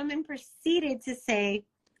this woman proceeded to say,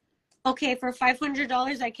 okay, for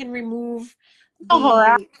 $500, I can remove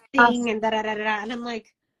the thing and da-da-da-da. And I'm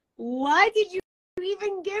like, why did you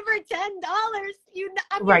even give her $10?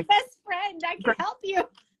 I'm your best friend. I can help you.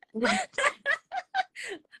 Right.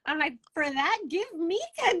 I'm like, for that, give me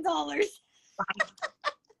 $10.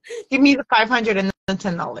 Give me the $500 and the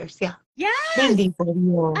 $10. Yeah. Yes. Bendito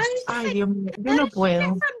Dios. I was just Ay, like, Dios mío. Yo how no did she get puedo.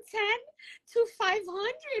 from 10 to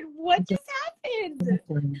 500? What Yo just happened? no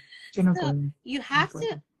puedo. Yo no So puedo. you No have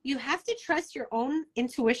puedo. to trust your own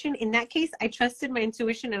intuition. In that case, I trusted my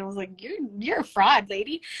intuition and I was like, you're a fraud,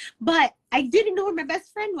 lady. But I didn't know where my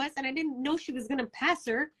best friend was, and I didn't know she was gonna pass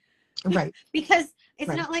her. Right. Because it's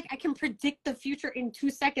Right. not like I can predict the future in 2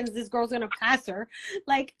 seconds. This girl's gonna pass her.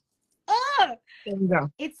 Like, There you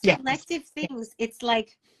go. it's Yes. selective things. It's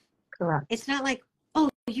like, Correct. it's not like, oh,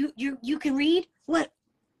 you can read? What?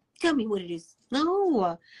 Tell me what it is.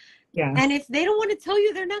 No. Yeah. And if they don't want to tell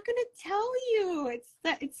you, they're not going to tell you.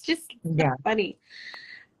 It's just Yeah. funny.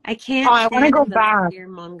 I can't Oh, I want to stand go those back fear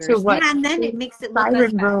to mongers. what Yeah, and then it makes it look us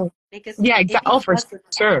Siren bad. Road. Yeah, It exactly. Oh, makes for us look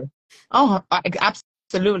bad. sure. Oh,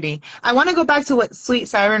 absolutely. I want to go back to what Sweet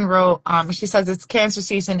Siren wrote. She says it's cancer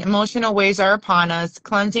season. Emotional waves are upon us.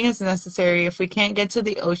 Cleansing is necessary. If we can't get to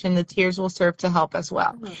the ocean, the tears will serve to help as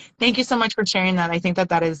well. Mhm. Thank you so much for sharing that. I think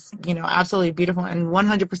that is, absolutely beautiful and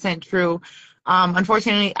 100% true.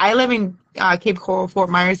 Unfortunately, I live in Cape Coral, Fort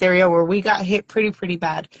Myers area where we got hit pretty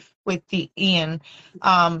bad with the Ian.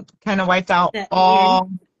 Kind of wiped out The all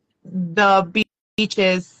the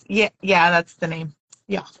beaches. Yeah, that's the name.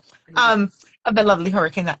 Yeah. Of the lovely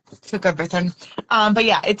hurricane that took everything. But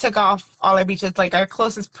yeah, it took off all our beaches. Like our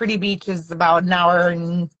closest pretty beach is about an hour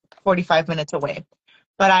and 45 minutes away.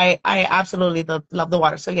 But I absolutely love the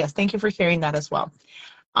water. So yes, thank you for sharing that as well.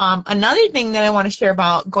 Another thing that I want to share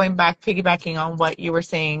about going back, piggybacking on what you were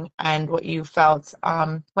saying and what you felt.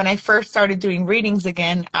 When I first started doing readings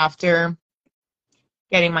again after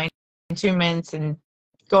getting my instruments and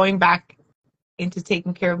going back into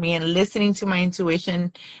taking care of me and listening to my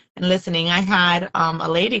intuition and listening. I had a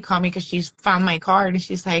lady call me because she found my card and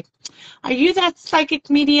she's like, "Are you that psychic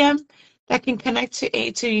medium that can connect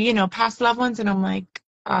to past loved ones?" And I'm like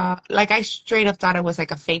I straight up thought it was like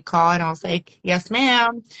a fake call, and I was like, "Yes,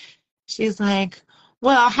 ma'am." She's like,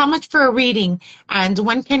 "Well, how much for a reading? And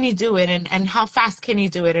when can you do it? And how fast can you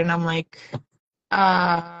do it?" And I'm like,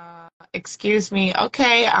 excuse me.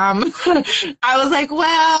 Okay. I was like,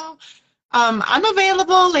 "Well, I'm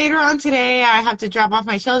available later on today. I have to drop off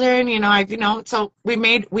my children, so we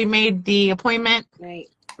made the appointment. Right.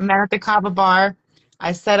 Met at the Kava bar.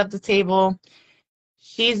 I set up the table.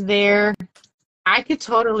 She's there. I could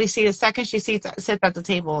totally see the second she sits at the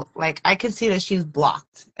table, like I can see that she's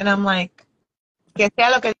blocked. And I'm like, que sea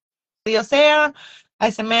lo que Dios sea. I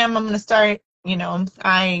said, "Ma'am, I'm gonna start, I'm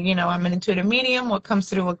an intuitive medium. What comes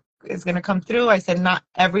through is gonna come through." I said, "Not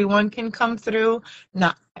everyone can come through,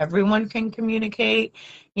 not everyone can communicate,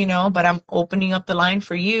 but I'm opening up the line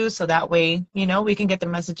for you so that way, we can get the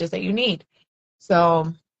messages that you need."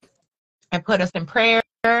 So I put us in prayer,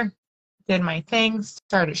 did my things,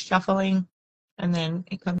 started shuffling, and then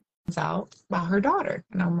it comes out about her daughter.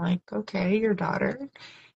 And I'm like, "Okay, your daughter,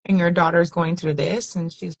 and your daughter's going through this."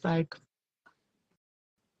 And she's like,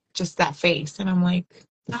 just that face. And I'm like,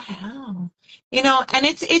 "The hell?" And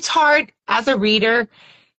it's hard as a reader.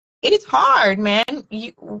 It's hard, man.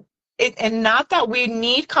 And not that we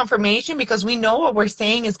need confirmation, because we know what we're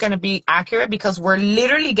saying is going to be accurate, because we're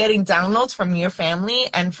literally getting downloads from your family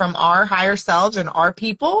and from our higher selves and our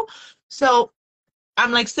people. So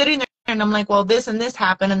I'm like sitting there and I'm like, "Well, this and this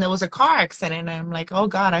happened and there was a car accident." And I'm like, "Oh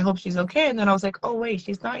God, I hope she's okay." And then I was like, "Oh wait,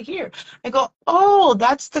 she's not here." I go, "Oh,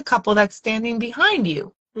 that's the couple that's standing behind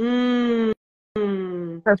you." Mm.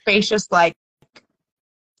 Her face just like,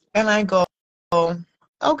 and I go,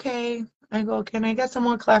 "Okay." I go, "Can I get some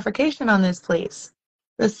more clarification on this, please?"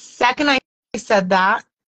 The second I said that,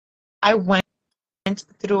 I went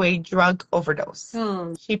through a drug overdose.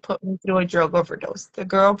 Oh. She put me through a drug overdose. The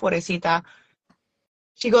girl, pobrecita,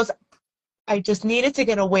 she goes, "I just needed to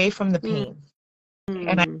get away from the pain."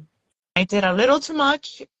 And I did a little too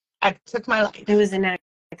much. I took my life. It was an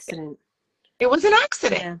accident. It was an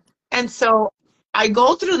accident. Yeah. And so I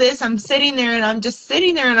go through this. I'm sitting there and I'm just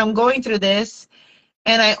sitting there and I'm going through this.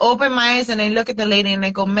 And I open my eyes and I look at the lady and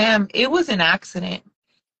I go, "Ma'am, it was an accident."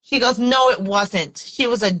 She goes, "No, it wasn't. She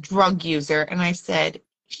was a drug user." And I said,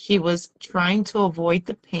 "She was trying to avoid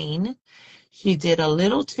the pain. She did a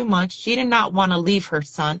little too much. She did not want to leave her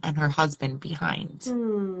son and her husband behind."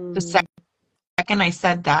 The second I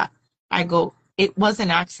said that, I go, "It was an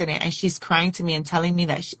accident." And she's crying to me and telling me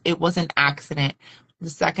that it was an accident. The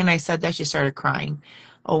second I said that, she started crying.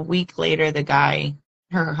 A week later, the guy,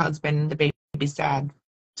 her husband, the baby's dad,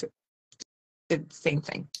 did the same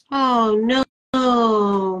thing. Oh, no.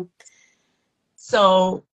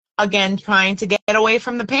 So, again, trying to get away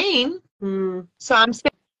from the pain. So I'm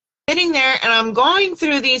sitting there and I'm going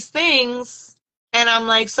through these things and I'm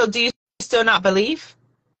like, "So do you still not believe?"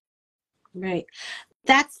 Right.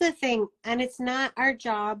 That's the thing. And it's not our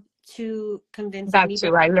job to convince That anybody.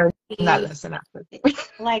 too. I learned that lesson after.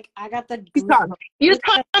 Like, I got the You taught goosebumps. you It's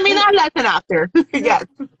taught the me that lesson after. Yes.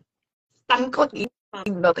 Tanko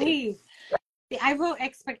Please. I wrote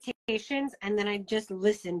expectations and then I just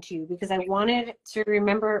listened to you because I wanted to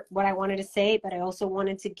remember what I wanted to say, but I also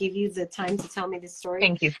wanted to give you the time to tell me the story.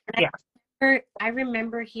 Thank you. And Yeah. I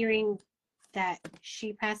remember hearing that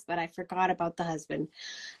she passed, but I forgot about the husband.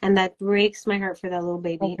 And that breaks my heart for that little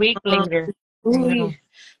baby. A week later.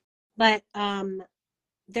 But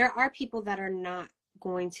there are people that are not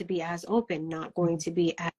going to be as open, not going to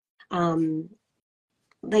be as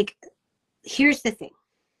like, here's the thing.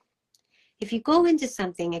 If you go into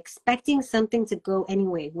something expecting something to go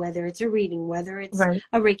anyway, whether it's a reading, whether it's a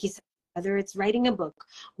Reiki session, whether it's writing a book,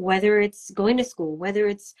 whether it's going to school, whether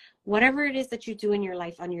it's whatever it is that you do in your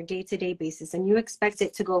life on your day-to-day basis, and you expect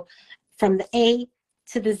it to go from the A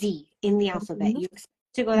to the Z in the alphabet, you expect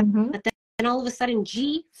it to go, but then all of a sudden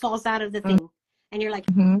G falls out of the thing, and you're like,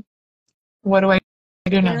 what do I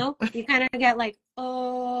do now? You know, you kind of get like,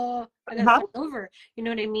 oh, I gotta start over. You know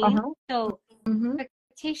what I mean? So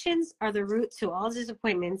expectations are the root to all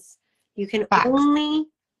disappointments. You can only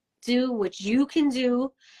do what you can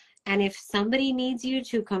do. And if somebody needs you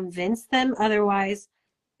to convince them otherwise,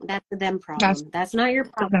 that's a them problem. That's not your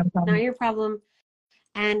problem. Not your problem.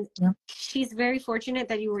 And she's very fortunate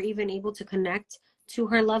that you were even able to connect to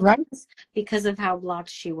her loved ones because of how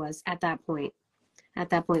blocked she was at that point.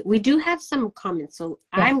 We do have some comments, so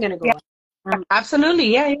I'm gonna go.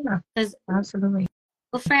 Absolutely, yeah. Absolutely.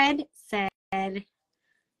 Wilfred said, we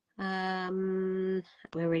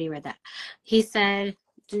already read that. He said,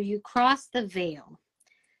 "Do you cross the veil?"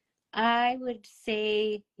 I would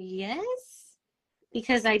say yes,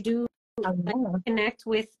 because I do connect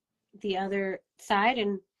with the other side,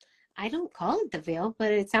 and I don't call it the veil,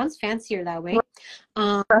 but it sounds fancier that way,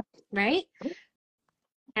 right?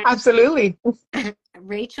 Absolutely.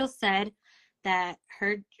 Rachel said that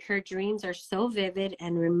her dreams are so vivid,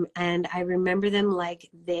 and I remember them like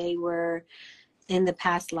they were in the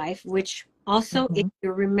past life, which also, if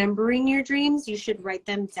you're remembering your dreams, you should write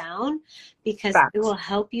them down because it will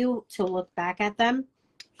help you to look back at them.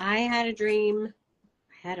 I had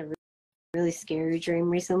a really scary dream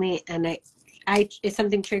recently, and if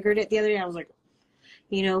something triggered it the other day. I was like,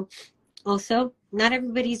 also, not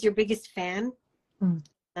everybody's your biggest fan.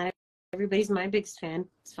 Not everybody's my biggest fan.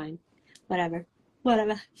 It's fine. Whatever.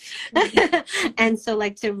 And so,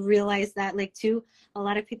 like, to realize that, like, too, a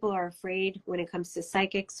lot of people are afraid when it comes to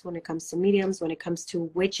psychics, when it comes to mediums, when it comes to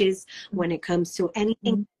witches, when it comes to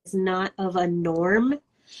anything that's not of a norm,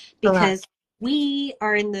 because we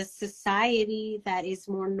are in the society that is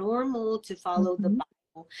more normal to follow the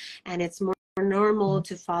Bible, and it's more normal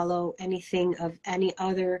to follow anything of any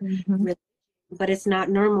other religion, but it's not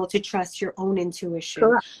normal to trust your own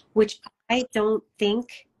intuition, which I don't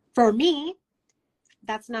think, for me,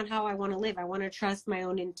 that's not how I want to live. I want to trust my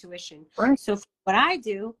own intuition. So what I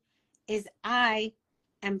do is I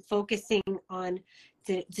am focusing on,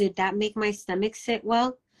 did that make my stomach sit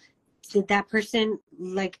well? Did that person,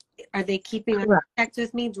 like, are they keeping in contact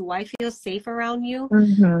with me? Do I feel safe around you?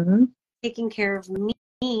 Taking care of me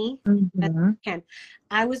as I can.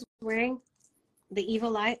 I was wearing the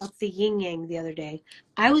evil eye of the yin yang the other day.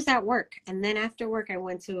 I was at work, and then after work I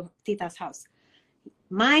went to Tita's house.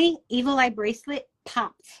 My evil eye bracelet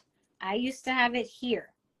popped. I used to have it here.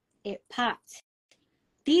 It popped.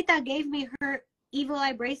 Tita gave me her evil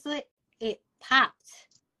eye bracelet. It popped.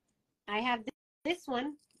 I have this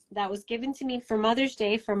one that was given to me for Mother's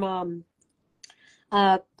Day from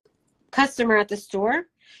a customer at the store,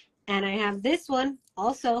 and I have this one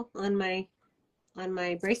also on my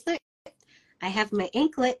bracelet. I have my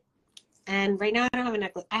anklet, and right now I don't have a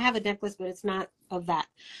necklace. I have a necklace, but it's not of that.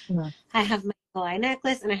 I have my evil eye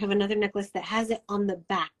necklace, and I have another necklace that has it on the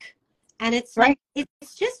back, and it's like,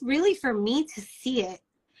 it's just really for me to see it,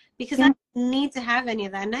 because I don't need to have any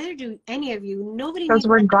of that. Neither do any of you. Nobody needs. Because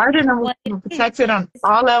we're guarded and we're protected on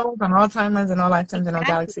all levels, on all timelines, and all lifetimes, and all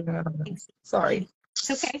galaxies. Sorry.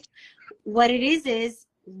 It's okay. What it is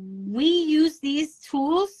we use these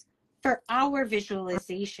tools for our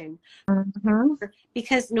visualization.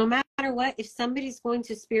 Because no matter what, if somebody's going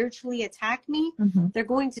to spiritually attack me, they're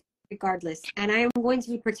going to regardless, and I am going to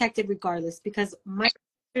be protected regardless, because my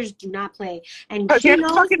sisters do not play. And you're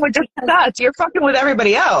not fucking with just us, you're fucking with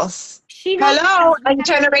everybody else. Hello, and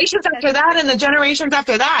generations after that, and the generations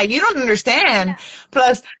after that. You don't understand.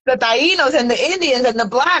 Plus the Tainos and the Indians and the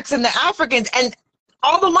blacks and the Africans and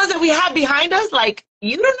all the ones that we have behind us, like,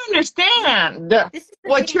 you don't understand. This is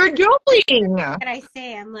what you're doing. That I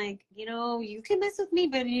say, I'm like, you can mess with me,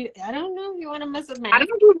 but I don't know if you want to mess with me. I don't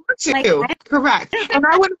know if you want to. Like, Correct. And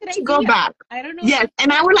I would like to go back. I don't know. Yes,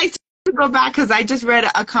 and I would like to go back because I just read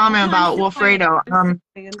a comment about Wilfredo. I'm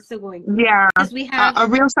still going. Yeah, Because we have a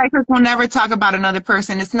real psychic will never talk about another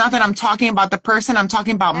person. It's not that I'm talking about the person. I'm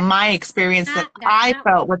talking about my experience that I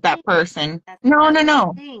felt with that person. No.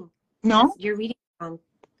 No? You're reading wrong.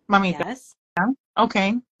 Mamita. Yes. Yeah.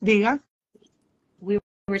 Okay. Diga. We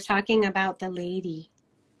were talking about the lady.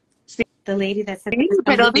 Sí. The lady that said.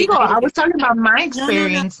 Pero digo, I was talking about my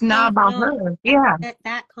experience, not about her. Yeah.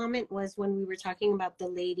 That comment was when we were talking about the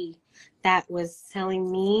lady that was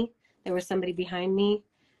telling me there was somebody behind me,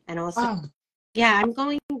 and also, yeah, I'm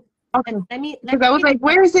going. Okay. Let me. Because I was like,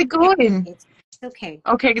 where is it going? It's okay.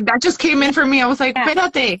 Okay, that just came in for me. I was like,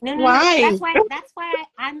 espérate. No, why? That's why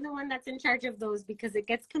I'm the one that's in charge of those, because it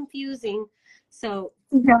gets confusing. So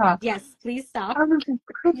yeah. Yes, please stop.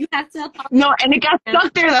 You have to apologize. No, and it got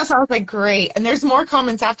stuck there. That's why I was like, great. And there's more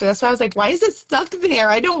comments after. That's why I was like, why is it stuck there?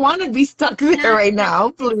 I don't want to be stuck there right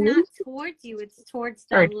now. Please. It's not towards you. It's towards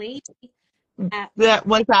the lady. That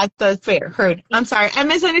was at the fair. Heard. I'm sorry. I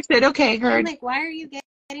misunderstood. Okay, heard. I'm like, why are you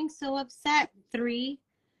getting so upset? 3.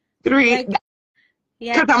 Like,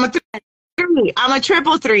 yeah. Because I'm a 3. I'm a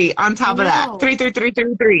triple 3 on top of that. 3, 3, 3,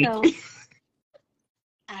 3, 3. So,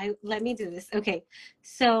 let me do this. Okay.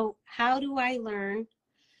 So how do I learn?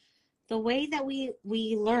 The way that we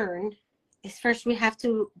learn is, first we have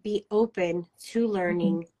to be open to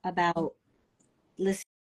learning about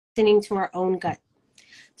listening to our own gut.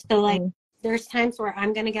 So like there's times where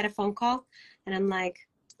I'm going to get a phone call and I'm like,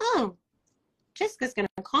 oh, Jessica's going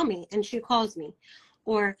to call me, and she calls me.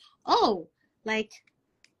 Or, oh, like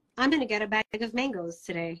I'm going to get a bag of mangoes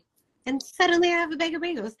today. And suddenly I have a bag of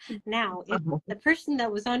mangoes. Now, if the person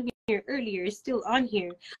that was on here earlier is still on here,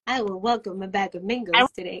 I will welcome a bag of mangoes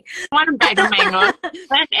today. I want a bag of mangoes.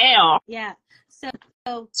 That's ale. Yeah. So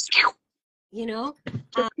but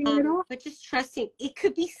just trusting. It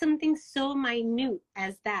could be something so minute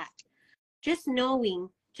as that. Just a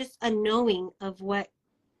knowing of what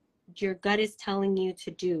your gut is telling you to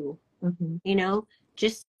do.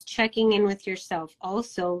 Just checking in with yourself.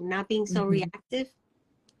 Also, not being so reactive.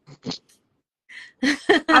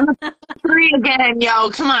 I'm a 3 again, yo.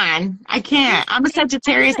 Come on. I can't. I'm a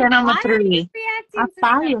Sagittarius and I'm a 3. I'm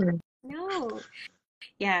fired. No.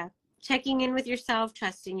 Yeah. Checking in with yourself,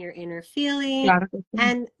 trusting your inner feeling.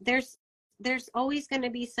 And there's always going to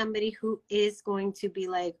be somebody who is going to be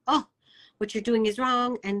like, oh, what you're doing is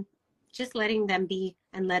wrong. And just letting them be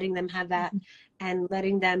and letting them have that and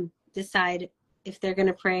letting them decide if they're going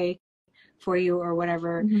to pray for you or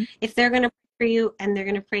whatever. If they're going to for you and they're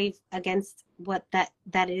going to pray against what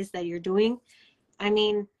that is that you're doing. I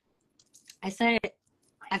mean, I've said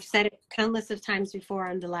it countless of times before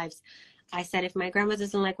on the lives. I said, if my grandma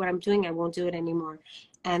doesn't like what I'm doing, I won't do it anymore.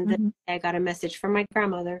 And then I got a message from my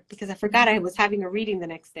grandmother because I forgot I was having a reading the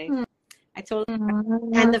next day. I told her,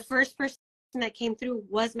 and the first person that came through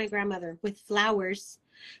was my grandmother with flowers.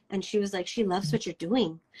 And she was like, she loves what you're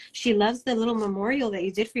doing. She loves the little memorial that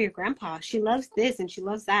you did for your grandpa. She loves this and she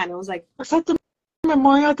loves that. And I was like, was that the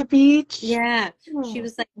memorial at the beach? Yeah. She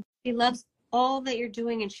was like, she loves all that you're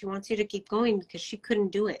doing and she wants you to keep going because she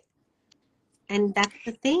couldn't do it. And that's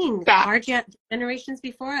the thing. Our generations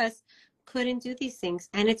before us couldn't do these things.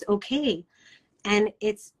 And it's okay. And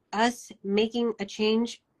it's us making a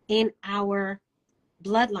change in our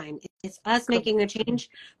bloodline. It's us making a change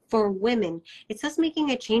for women. It's us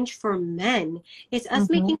making a change for men. It's us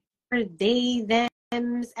making for they,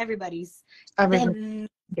 thems, everybody's. The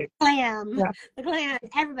clan,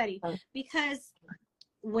 everybody. Because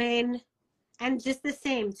and just the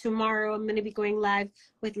same, tomorrow I'm going to be going live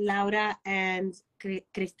with Laura and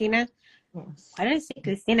Cristina. Yes. Why did I say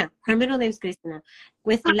Cristina? Her middle name is Cristina.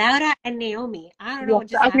 With Laura and Naomi. I don't know what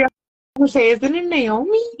just happened. I was say, isn't it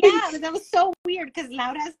Naomi? Yeah, but that was so weird because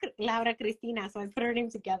Laura is Laura Cristina, so I put her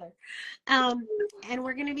name together. And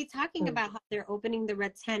we're going to be talking about how they're opening the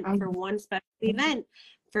Red Tent for one special event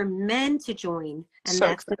for men to join. And so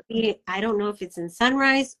that's going to be, I don't know if it's in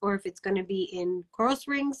Sunrise or if it's going to be in Coral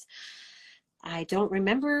Springs. I don't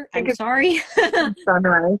remember. I'm sorry.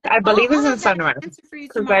 Sunrise. I believe it's in Sunrise.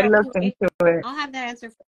 Because I looked into it. I'll have that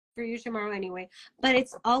answer for you tomorrow anyway. But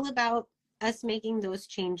it's all about us making those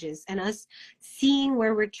changes and us seeing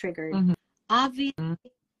where we're triggered. Obviously,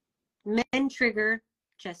 men trigger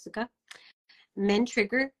Jessica. Men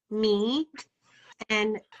trigger me.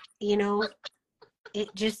 And,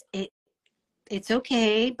 it's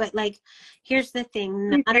okay. But, like, here's the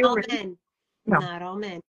thing. Not all men. No. Not all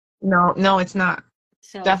men. No, it's not.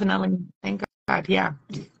 So definitely. Thank God. Yeah.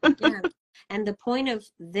 Yeah. And the point of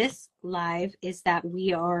this live is that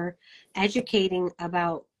we are educating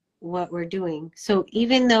about what we're doing. So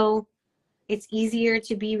even though it's easier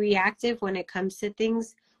to be reactive when it comes to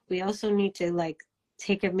things, we also need to like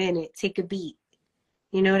take a minute, take a beat.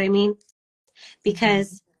 You know what I mean?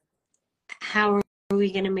 Because how are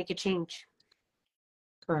we going to make a change?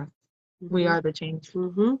 Correct. We are the change.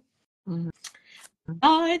 Mm-hmm. Mhm.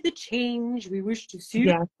 Are the change we wish to see in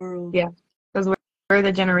Yeah. the world. Yeah. Because we're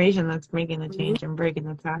the generation that's making the change and breaking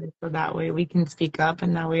the tie. So that way we can speak up,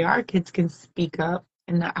 and that way our kids can speak up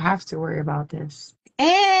and not have to worry about this.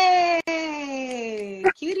 Hey,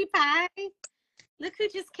 cutie pie. Look who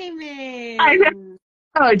just came in. I know.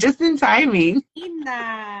 Oh, just in timing.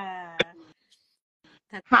 Ina.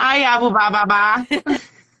 Hi, Abu Baba.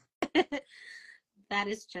 That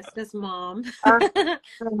is Jessica's mom. Oh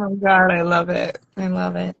my God, I love it. I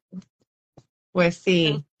love it. Pues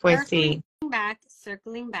sí, pues sí.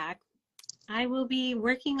 Circling back, I will be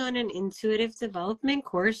working on an intuitive development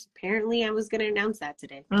course. Apparently, I was going to announce that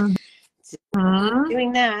today. Mhm.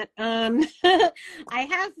 Doing that. I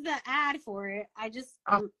have the ad for it.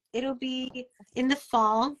 It'll be in the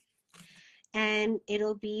fall, and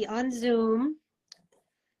it'll be on Zoom.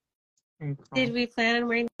 Very cool. Did we plan on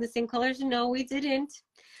wearing the same colors? No, we didn't.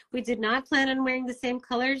 We did not plan on wearing the same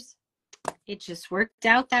colors. It just worked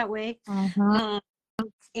out that way.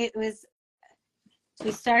 It was,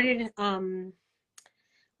 we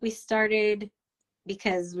started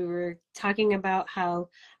because we were talking about how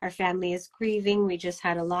our family is grieving. We just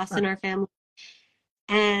had a loss in our family.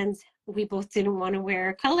 And we both didn't want to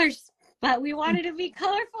wear colors, but we wanted to be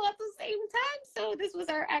colorful at the same time. So this was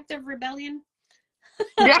our act of rebellion.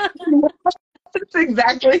 Yeah, that's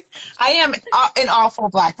exactly. I am in all full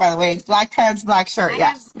black, by the way. Black pants, black shirt.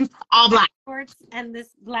 Yes, all black. Shorts and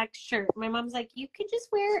this black shirt. My mom's like, you could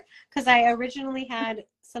just wear it, because I originally had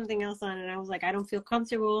something else on, and I was like, I don't feel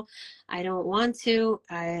comfortable. I don't want to.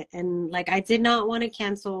 I did not want to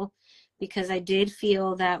cancel, because I did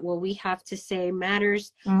feel that what we have to say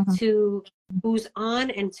matters to who's on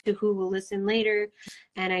and to who will listen later.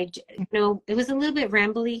 And it was a little bit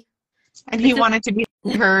rambly. And he wanted to be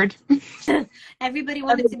heard. Everybody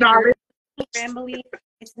wanted to be heard. Rambly.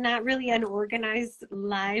 It's not really an organized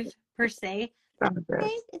live per se.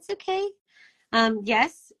 Okay, it's okay.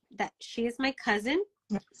 Yes, that she is my cousin.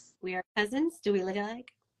 Yes. We are cousins. Do we look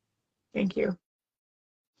alike? Thank you.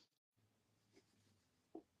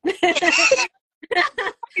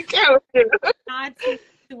 Nod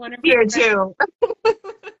to one of Here too.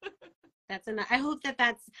 That's enough. I hope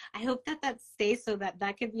that stays, so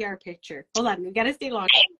that could be our picture. Hold on, we gotta stay long.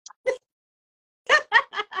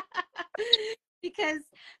 because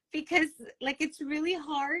like it's really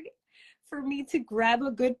hard for me to grab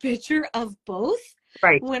a good picture of both.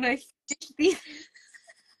 Right. When I finish these.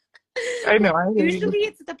 I know. Usually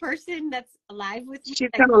it's the person that's alive with me. She's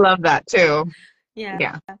gonna love that too.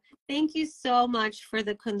 Yeah. Thank you so much for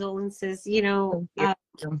the condolences.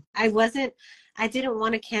 I didn't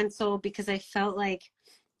want to cancel, because I felt like,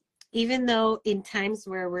 even though in times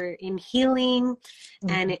where we're in healing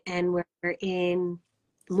and we're in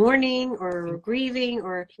mourning or grieving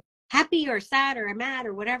or happy or sad or mad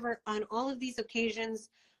or whatever, on all of these occasions,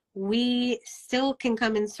 we still can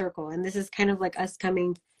come in circle. And this is kind of like us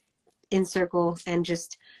coming in circle and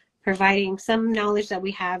just providing some knowledge that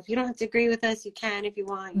we have. You don't have to agree with us. You can if you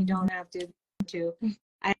want. You don't have to.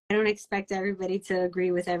 I don't expect everybody to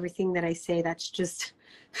agree with everything that I say. That's just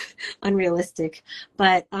unrealistic.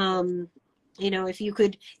 But if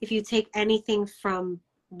you take anything from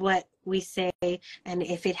what we say, and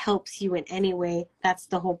if it helps you in any way, that's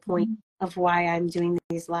the whole point of why I'm doing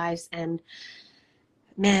these lives. And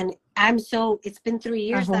man, it's been 3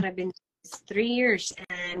 years that I've been 3 years,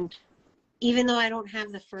 and even though I don't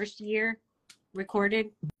have the first year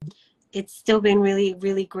recorded, it's still been really,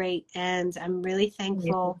 really great. And I'm really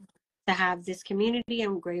thankful to have this community.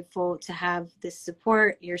 I'm grateful to have this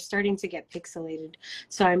support. You're starting to get pixelated,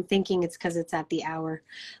 so I'm thinking it's because it's at the hour.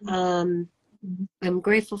 I'm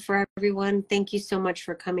grateful for everyone. Thank you so much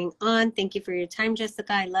for coming on. Thank you for your time,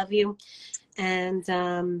 Jessica. I love you. And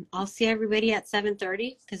I'll see everybody at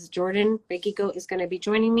 7:30, because Jordan Reiki Goat is going to be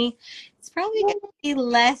joining me. It's probably going to be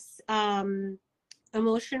less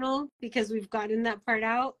emotional, because we've gotten that part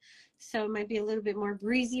out. So it might be a little bit more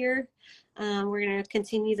breezier. We're going to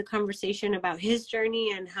continue the conversation about his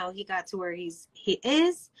journey and how he got to where he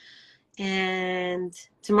is. And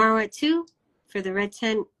tomorrow at 2 for the Red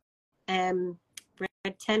Tent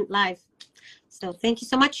Live. So thank you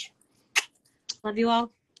so much. Love you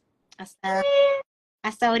all. Hasta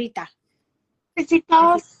ahorita.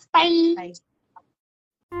 Besitos. Bye.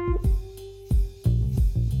 Bye.